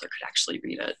genome browser could actually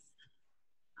read it.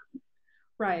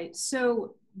 Right.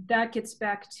 So that gets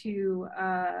back to,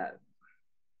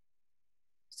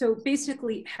 so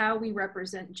basically how we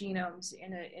represent genomes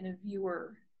in a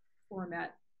viewer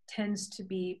format tends to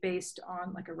be based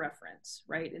on like a reference,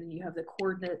 right? And you have the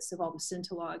coordinates of all the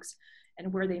syntologs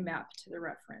and where they map to the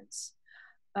reference.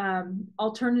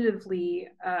 Alternatively,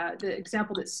 the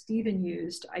example that Stephen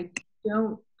used, I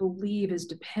don't believe is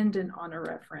dependent on a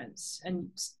reference. And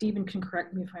Stephen can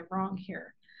correct me if I'm wrong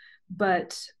here,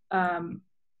 but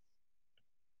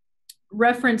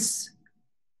reference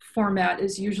format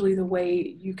is usually the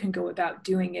way you can go about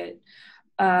doing it.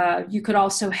 You could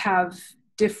also have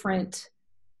different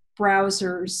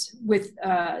browsers with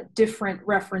different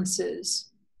references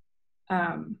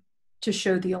to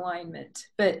show the alignment.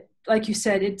 But like you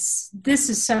said, this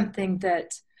is something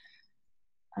that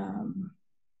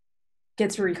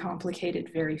gets very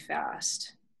complicated very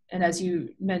fast. And as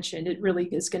you mentioned, it really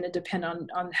is going to depend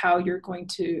on how you're going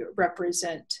to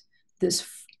represent this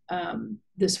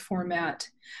this format.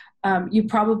 You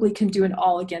probably can do an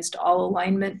all against all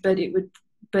alignment, but it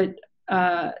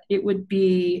would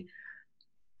be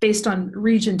based on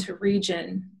region to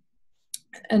region.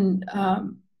 And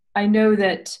I know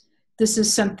that this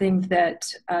is something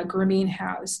that Grameen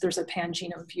has. There's a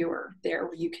pan-genome viewer there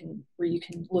where you can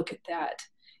look at that.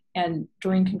 And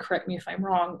Doreen can correct me if I'm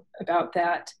wrong about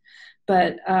that.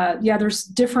 But yeah, there's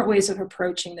different ways of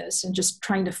approaching this and just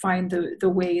trying to find the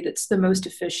way that's the most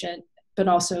efficient, but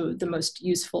also the most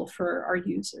useful for our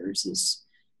users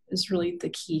is really the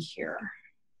key here.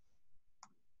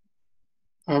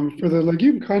 For the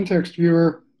legume context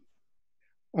viewer,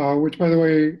 which by the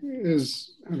way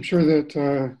is, I'm sure that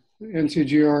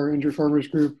NCGR, Andrew Farmer's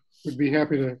group, would be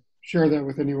happy to share that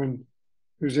with anyone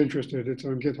who's interested. It's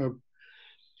on GitHub.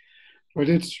 But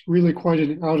it's really quite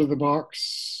an outside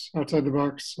the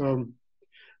box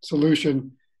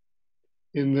solution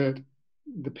in that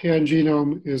the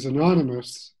pan-genome is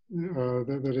anonymous.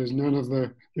 That is,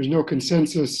 there's no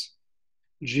consensus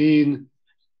gene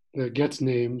that gets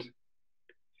named,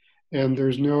 and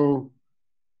there's no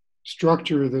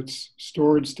structure that's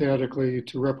stored statically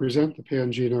to represent the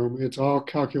pan-genome. It's all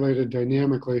calculated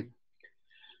dynamically.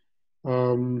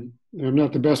 I'm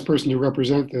not the best person to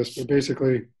represent this, but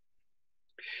basically,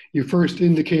 you first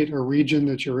indicate a region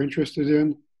that you're interested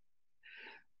in,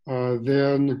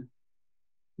 then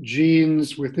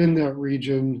genes within that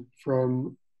region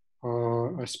from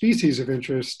a species of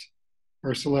interest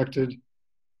are selected,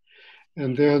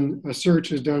 and then a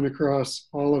search is done across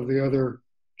all of the other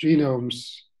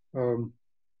genomes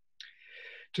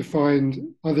to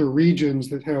find other regions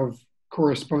that have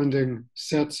corresponding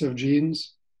sets of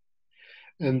genes,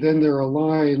 and then they're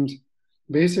aligned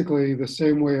basically the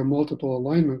same way a multiple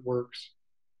alignment works,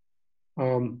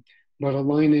 but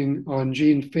aligning on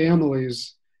gene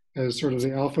families as sort of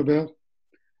the alphabet,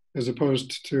 as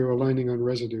opposed to aligning on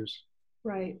residues.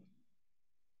 Right.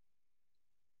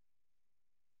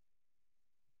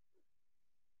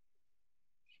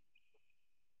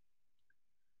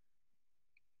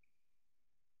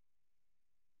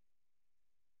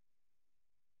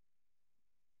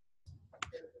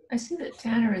 I see that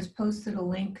Tanner has posted a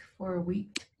link for a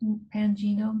wheat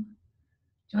pan-genome.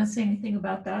 Do you want to say anything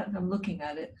about that? I'm looking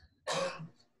at it.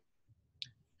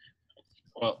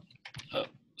 Well,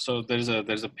 so there's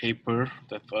a paper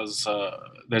that was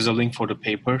there's a link for the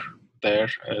paper there.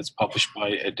 It's published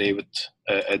by David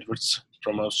Edwards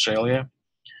from Australia.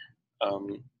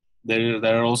 There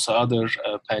are also other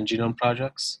pan-genome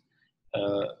projects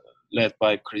led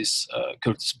by Curtis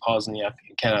Pozniak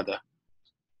in Canada.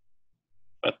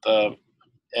 But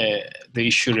the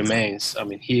issue remains. I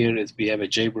mean, here we have a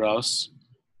JBrowse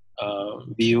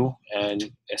view,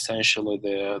 and essentially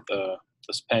the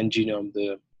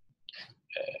pan-genome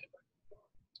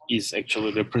is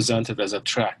actually represented as a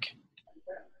track.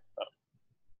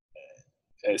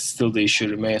 Still, the issue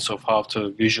remains of how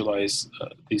to visualize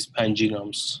these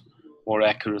pan-genomes more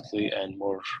accurately and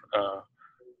more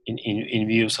in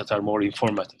views that are more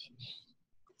informative.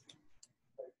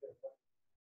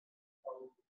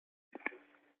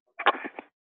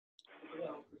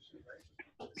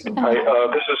 Hi,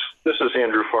 this is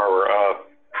Andrew Farmer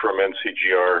from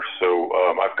NCGR. So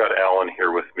I've got Alan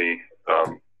here with me,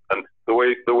 and the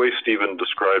way Stephen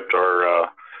described our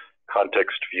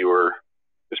context viewer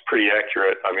is pretty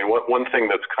accurate. I mean, one thing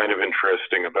that's kind of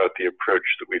interesting about the approach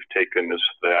that we've taken is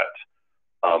that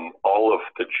all of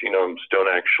the genomes don't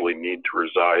actually need to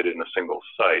reside in a single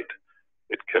site.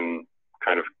 It can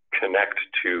kind of connect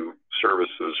to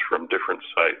services from different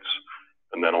sites.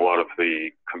 And then a lot of the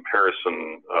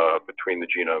comparison between the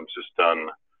genomes is done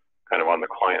kind of on the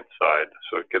client side.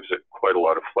 So it gives it quite a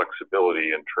lot of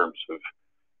flexibility in terms of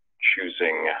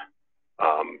choosing,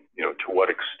 to what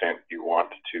extent you want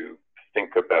to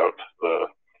think about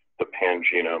the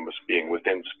pan-genome as being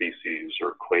within species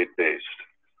or clade-based.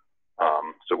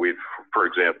 So for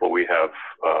example, we have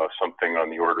something on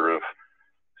the order of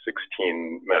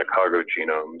 16 metacargo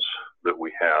genomes that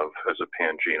we have as a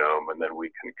pan-genome, and then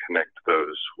we can connect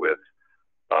those with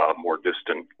more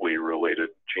distantly related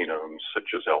genomes such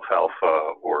as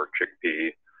alfalfa or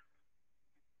chickpea.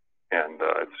 And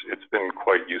it's been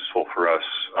quite useful for us.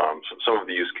 Some of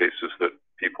the use cases that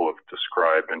people have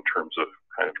described in terms of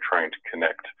kind of trying to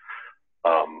connect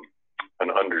an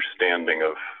understanding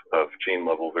of gene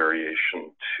level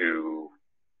variation to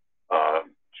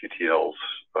QTLs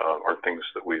are things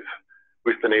that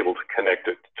we've been able to connect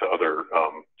it to other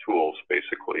tools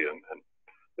basically and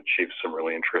achieve some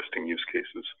really interesting use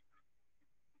cases.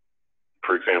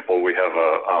 For example, we have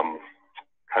a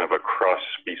kind of a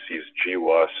cross-species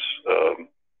GWAS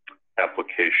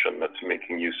application that's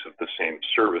making use of the same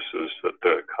services that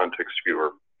the context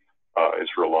viewer is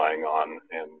relying on,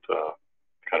 and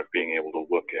kind of being able to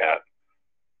look at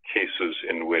cases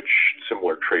in which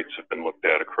similar traits have been looked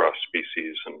at across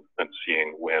species and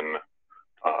seeing when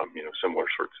similar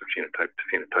sorts of genotype to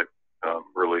phenotype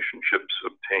relationships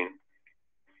obtain.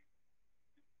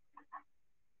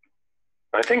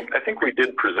 I think we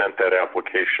did present that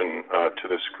application to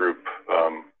this group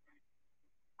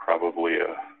probably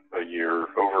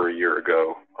over a year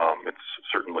ago. It's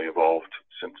certainly evolved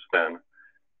since then,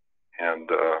 and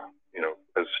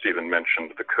as Stephen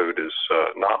mentioned, the code is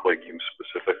not legume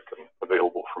specific and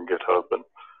available from GitHub, and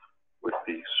would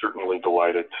be certainly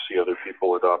delighted to see other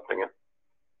people adopting it.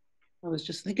 I was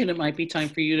just thinking it might be time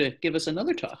for you to give us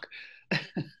another talk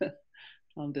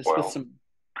on this. With some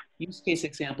use case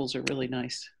examples are really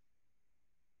nice.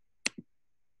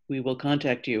 We will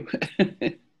contact you.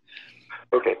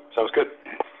 Okay, sounds good.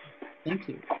 Thank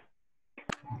you.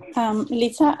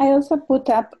 Lisa, I also put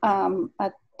up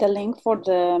the link for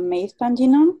the maize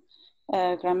pan-genome.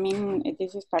 Grameen,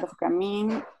 this is part of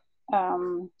Grameen.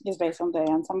 It's based on the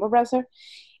Ensemble browser.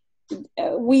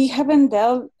 We haven't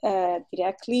dealt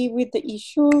directly with the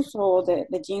issues, or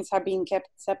the genes have been kept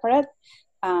separate,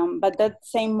 but that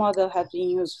same model has been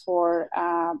used for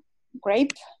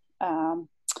grape,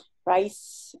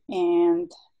 rice,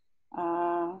 and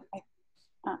I'm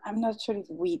not sure it's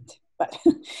wheat, but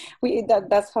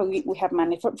that's how we have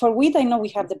managed. For wheat, I know we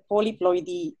have the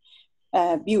polyploidy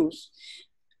views.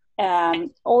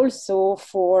 Also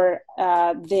for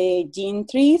the gene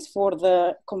trees, for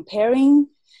the comparing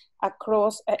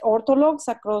across orthologs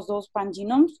across those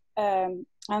pan-genomes,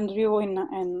 Andrew and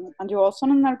Andrew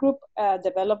Olson in our group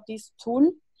developed this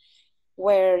tool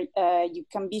where you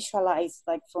can visualize,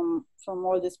 like from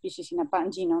all the species in a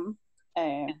pan-genome,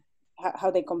 how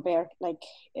they compare, like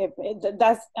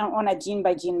that's on a gene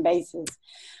by gene basis.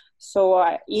 So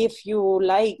if you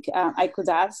like, I could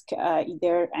ask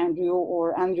either Andrew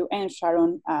or Andrew and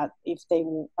Sharon if they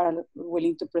are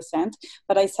willing to present.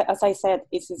 But as I said,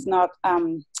 this is not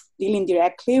dealing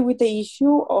directly with the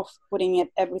issue of putting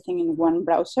everything in one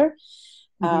browser.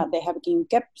 Mm-hmm. They have been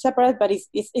kept separate, but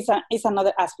it's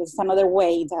another aspect, it's another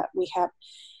way that we have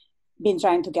been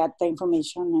trying to get the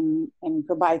information and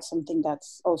provide something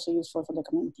that's also useful for the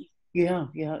community. Yeah,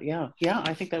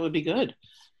 I think that would be good.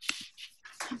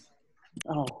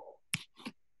 Oh,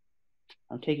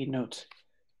 I'm taking notes.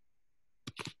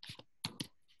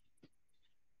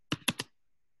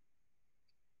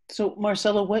 So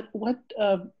Marcella,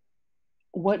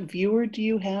 what viewer do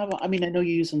you have? I mean, I know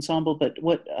you use Ensemble, but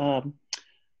what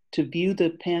to view the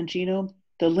pan-genome?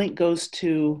 The link goes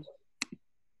to.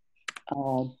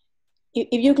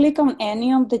 If you click on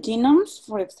any of the genomes,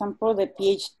 for example, the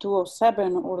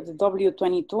PH207 or the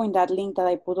W22 in that link that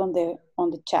I put on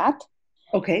the chat.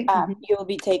 Okay. You'll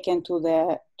be taken to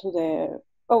the.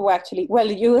 Oh, actually,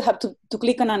 well, you have to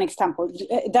click on an example.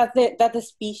 That's the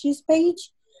species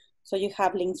page. So you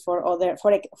have links for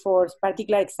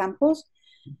particular examples.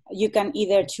 You can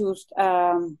either choose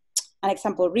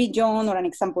example region or an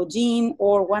example gene,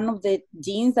 or one of the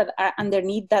genes that are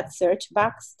underneath that search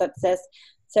box that says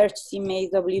search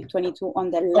CMAIS W22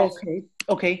 on the left. Okay.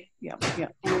 Okay. Yeah. Yeah.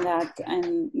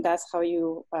 And that's how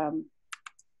you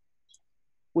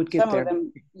would get some there. of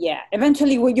them. Yeah.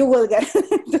 Eventually, you will get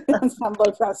the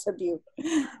ensemble browser view.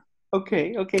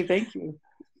 Okay. Okay. Thank you.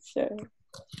 Sure.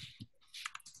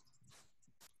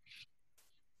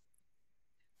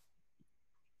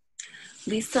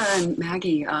 Lisa and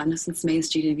Maggie, since Maze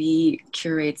GDB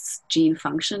curates gene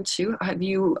function too, have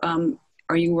you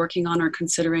are you working on or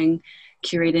considering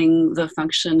curating the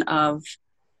function of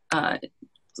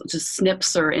just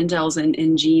SNPs or indels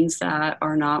in genes that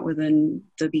are not within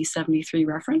the B73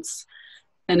 reference?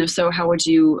 And if so, how would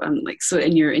you so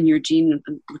in your gene,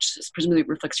 which presumably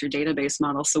reflects your database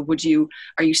model, so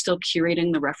are you still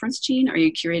curating the reference gene? Are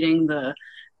you curating the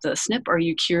SNP? Or are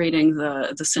you curating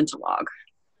the syntolog?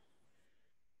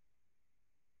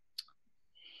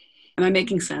 Am I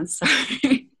making sense?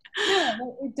 Yeah,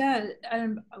 it does.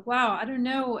 Wow, I don't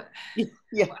know.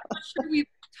 Yeah. I'm not sure we've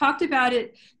talked about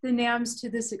it, the NAMs, to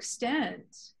this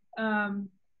extent.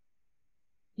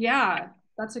 Yeah,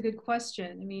 that's a good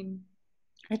question. I mean,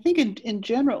 I think in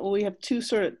general, we have two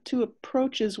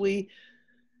approaches.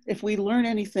 If we learn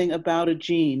anything about a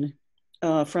gene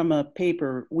from a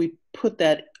paper, we put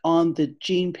that on the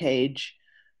gene page,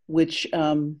 which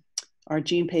our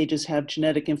gene pages have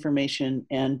genetic information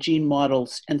and gene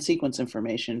models and sequence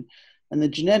information. And the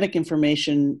genetic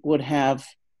information would have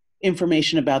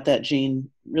information about that gene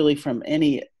really from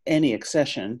any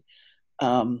accession.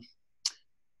 And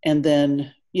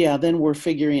then, yeah, then we're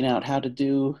figuring out how to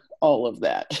do all of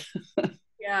that.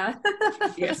 yeah.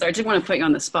 Yeah, so I didn't want to put you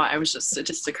on the spot. It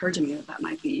just occurred to me that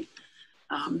might be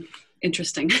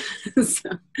interesting. So.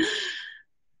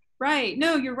 Right.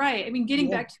 No, you're right. I mean, getting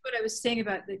back to what I was saying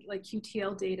about the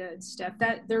QTL data and stuff,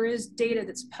 that there is data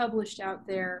that's published out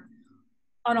there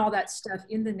on all that stuff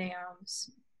in the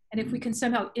NAMs. And if we can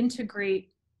somehow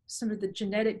integrate some of the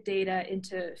genetic data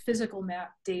into physical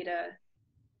map data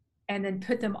and then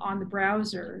put them on the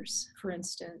browsers, for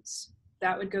instance,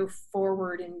 that would go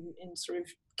forward in sort of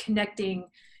connecting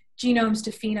genomes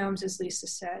to phenomes, as Lisa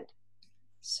said.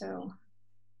 So.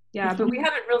 Yeah, but we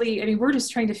haven't really, I mean, we're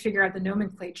just trying to figure out the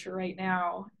nomenclature right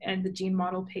now and the gene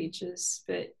model pages,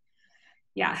 but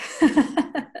yeah.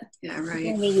 Yeah, right.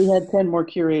 I mean, we had 10 more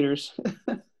curators.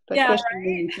 That question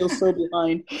made me feel so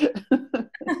behind.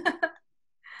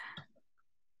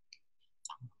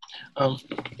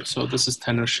 So this is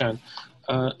Tanner Shan.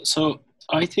 So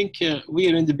I think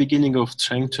we are in the beginning of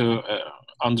trying to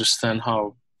understand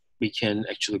how we can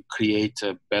actually create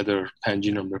better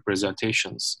pan-genome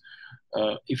representations.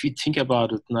 If you think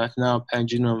about it, right now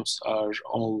pan-genomes are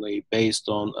only based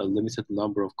on a limited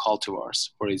number of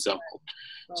cultivars, for example.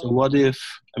 So what if,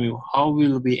 how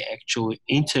will we actually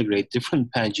integrate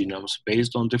different pan-genomes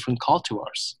based on different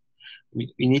cultivars?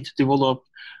 We need to develop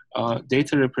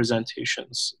data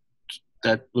representations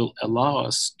that will allow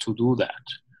us to do that.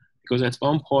 Because at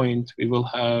one point we will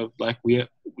have, we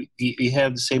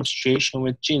have the same situation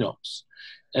with genomes.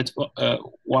 At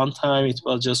one time it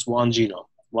was just one genome,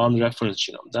 one reference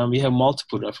genome. Then we have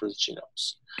multiple reference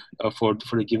genomes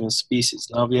for a given species.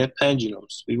 Now we have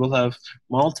pan-genomes. We will have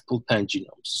multiple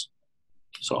pan-genomes.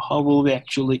 So how will we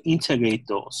actually integrate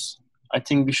those? I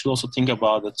think we should also think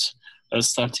about it,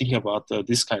 start thinking about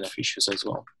this kind of issues as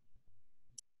well.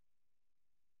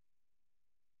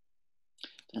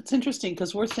 That's interesting,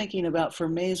 because we're thinking about, for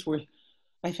maize,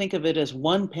 I think of it as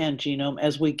one pan-genome.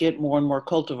 As we get more and more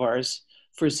cultivars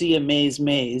for Zea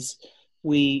maize,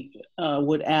 we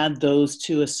would add those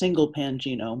to a single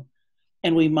pan-genome,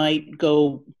 and we might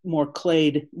go more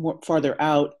clade, farther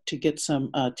out to get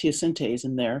some teosintase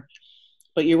in there.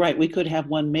 But you're right, we could have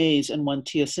one maize and one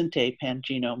teosinte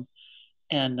pan-genome.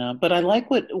 And but I like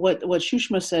what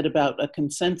Shushma said about a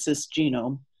consensus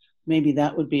genome. Maybe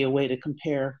that would be a way to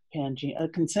compare pan-genome. A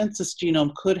consensus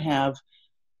genome could have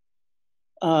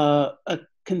a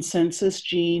consensus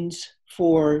genes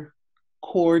for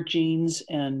core genes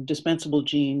and dispensable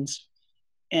genes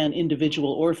and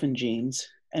individual orphan genes,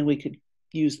 and we could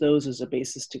use those as a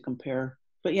basis to compare.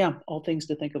 But yeah, all things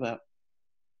to think about.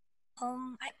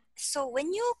 So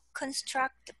when you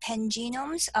construct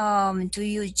pan-genomes, do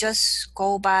you just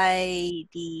go by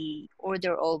the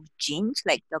order of genes,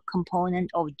 like the component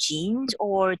of genes,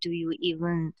 or do you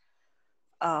even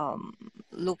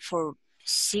look for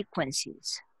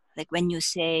sequences? Like when you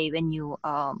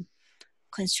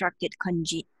constructed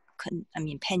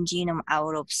pan-genome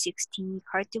out of 60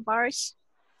 cultivars,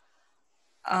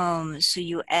 so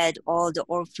you add all the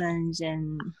orphans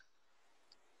and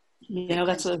Yeah,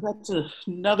 that's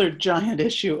another giant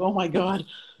issue. Oh my God.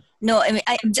 No, I mean,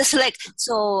 I'm just like,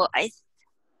 so I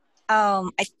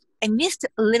missed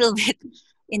a little bit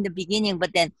in the beginning,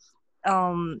 but then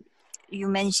you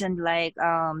mentioned like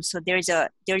so there's a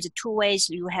two ways.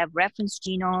 You have reference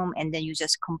genome, and then you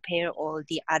just compare all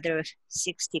the other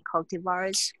 60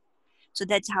 cultivars. So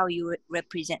that's how you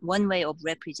represent, one way of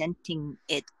representing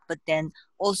it. But then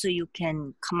also you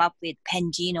can come up with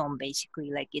pan-genome,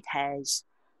 basically, like it has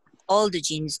all the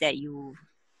genes that you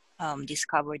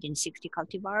discovered in 60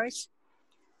 cultivars.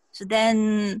 So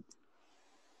then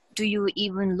do you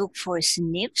even look for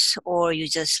SNPs, or you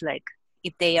just like,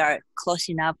 if they are close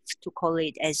enough to call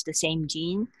it as the same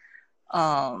gene,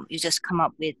 you just come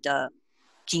up with the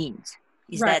genes?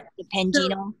 Is Right. that the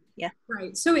pan-genome? Yeah.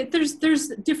 Right. So there's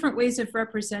different ways of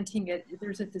representing it.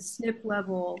 There's at the SNP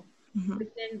level,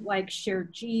 within like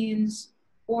shared genes,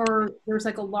 or there's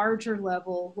like a larger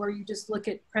level where you just look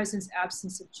at presence,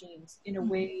 absence of genes in a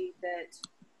way that,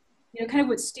 you know, kind of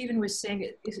what Stephen was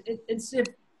saying, instead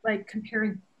of like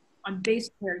comparing on base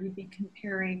pair, you'd be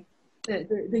comparing,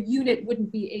 the unit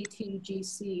wouldn't be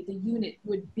ATGC, the unit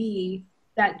would be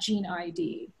that gene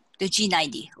ID. The gene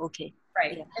ID, okay.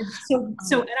 Right. Yeah. And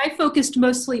so and I focused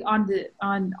mostly on the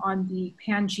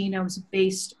pan-genomes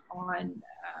based on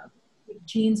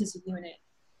genes as a unit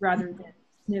rather than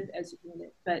SNP as a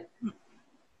unit. But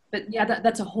yeah,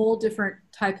 that's a whole different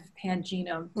type of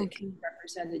pan-genome that can be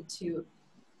represented too.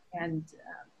 And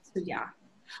so yeah.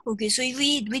 Okay, so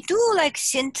we do like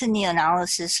synteny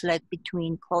analysis, like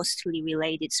between closely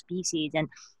related species, and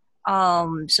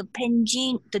so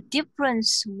the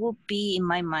difference would be, in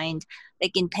my mind,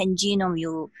 like in pan-genome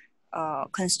you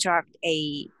construct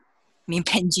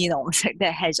pan-genome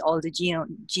that has all the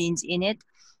genes in it.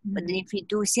 But then if we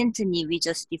do synteny, we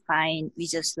just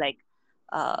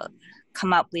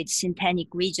come up with syntenic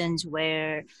regions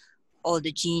where all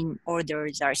the gene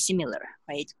orders are similar,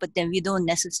 right? But then we don't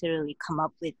necessarily come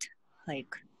up with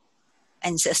like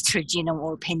ancestor genome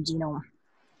or pan-genome.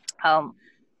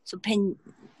 So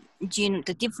pan-genome,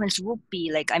 the difference would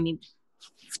be like, I mean,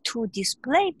 to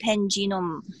display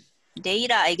pan-genome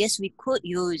data, I guess we could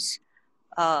use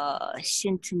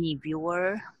synteny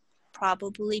viewer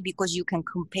probably, because you can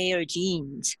compare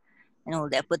genes and all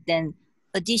that. But then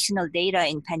additional data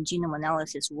in pan-genome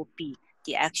analysis would be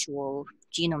the actual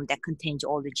genome that contains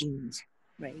all the genes,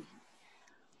 right?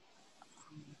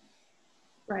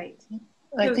 Right.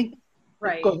 I think.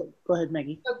 Right. Go ahead,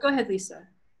 Maggie. Oh, go ahead, Lisa.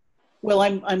 Well,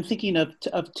 I'm thinking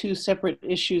of two separate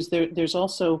issues. There's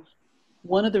also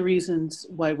one of the reasons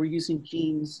why we're using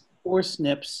genes or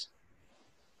SNPs.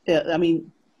 I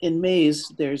mean, in maize,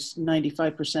 there's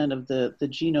 95% of the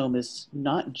genome is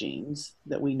not genes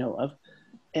that we know of,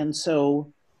 and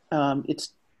so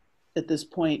it's at this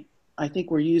point, I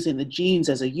think we're using the genes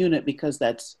as a unit because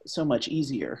that's so much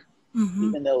easier,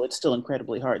 even though it's still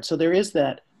incredibly hard. So there is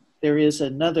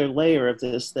another layer of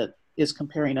this that is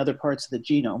comparing other parts of the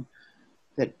genome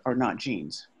that are not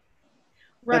genes.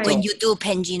 Right. When you do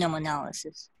pan-genome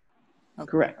analysis. Okay.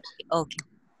 Correct. Okay.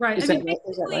 Right. Is that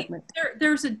right?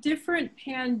 There's a different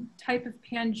type of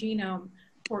pan-genome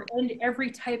for every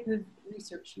type of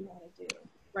research you want to do,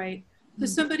 right? So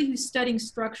somebody who's studying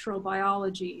structural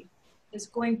biology is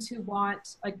going to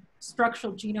want, like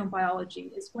structural genome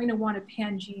biology, is going to want a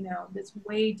pan-genome that's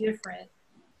way different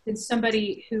than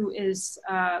somebody who is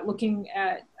looking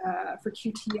at for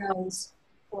QTLs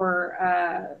or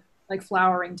like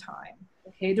flowering time.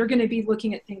 Okay, they're going to be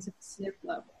looking at things at the SNP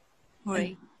level.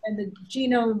 Right. And the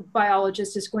genome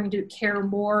biologist is going to care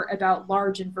more about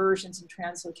large inversions and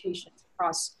translocations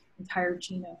across entire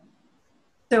genome.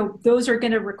 So those are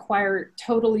going to require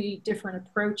totally different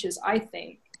approaches, I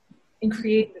think, in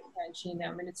creating the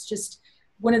pan-genome. And it's just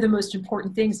one of the most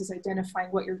important things is identifying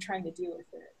what you're trying to do with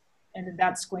it. And then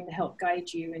that's going to help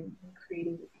guide you in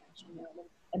creating the pan-genome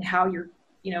and how you're,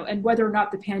 you know, and whether or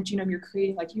not the pan-genome you're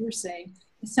creating, like you were saying,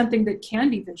 is something that can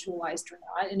be visualized or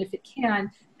not. And if it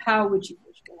can, how would you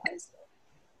visualize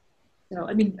it? So,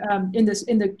 I mean, in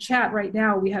the chat right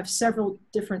now, we have several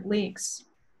different links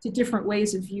to different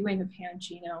ways of viewing a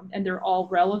pan-genome, and they're all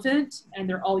relevant and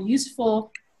they're all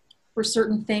useful for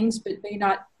certain things, but may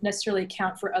not necessarily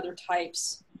account for other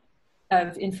types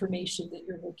of information that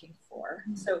you're looking for.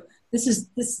 So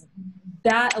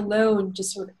that alone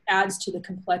just sort of adds to the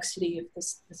complexity of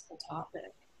this whole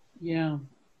topic. Yeah.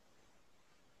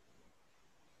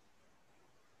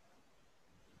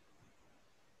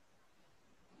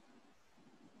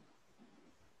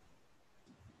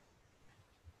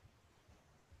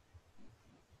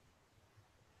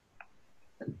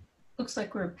 Looks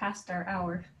like we're past our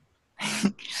hour.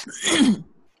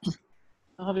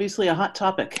 Obviously a hot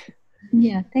topic.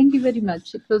 Yeah, thank you very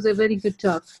much. It was a very good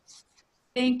talk.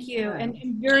 Thank you. And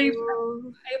I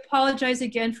apologize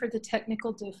again for the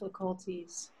technical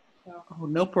difficulties. So. Oh,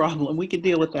 no problem. We can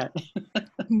deal with that.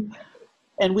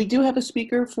 And we do have a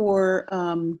speaker for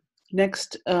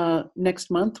next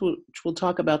month, which will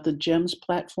talk about the GEMS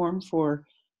platform for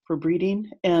breeding.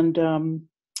 And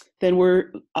then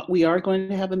we are going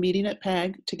to have a meeting at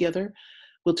PAG together.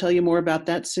 We'll tell you more about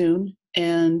that soon.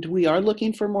 And we are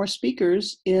looking for more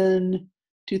speakers in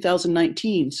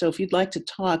 2019. So if you'd like to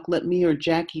talk, let me or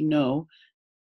Jackie know,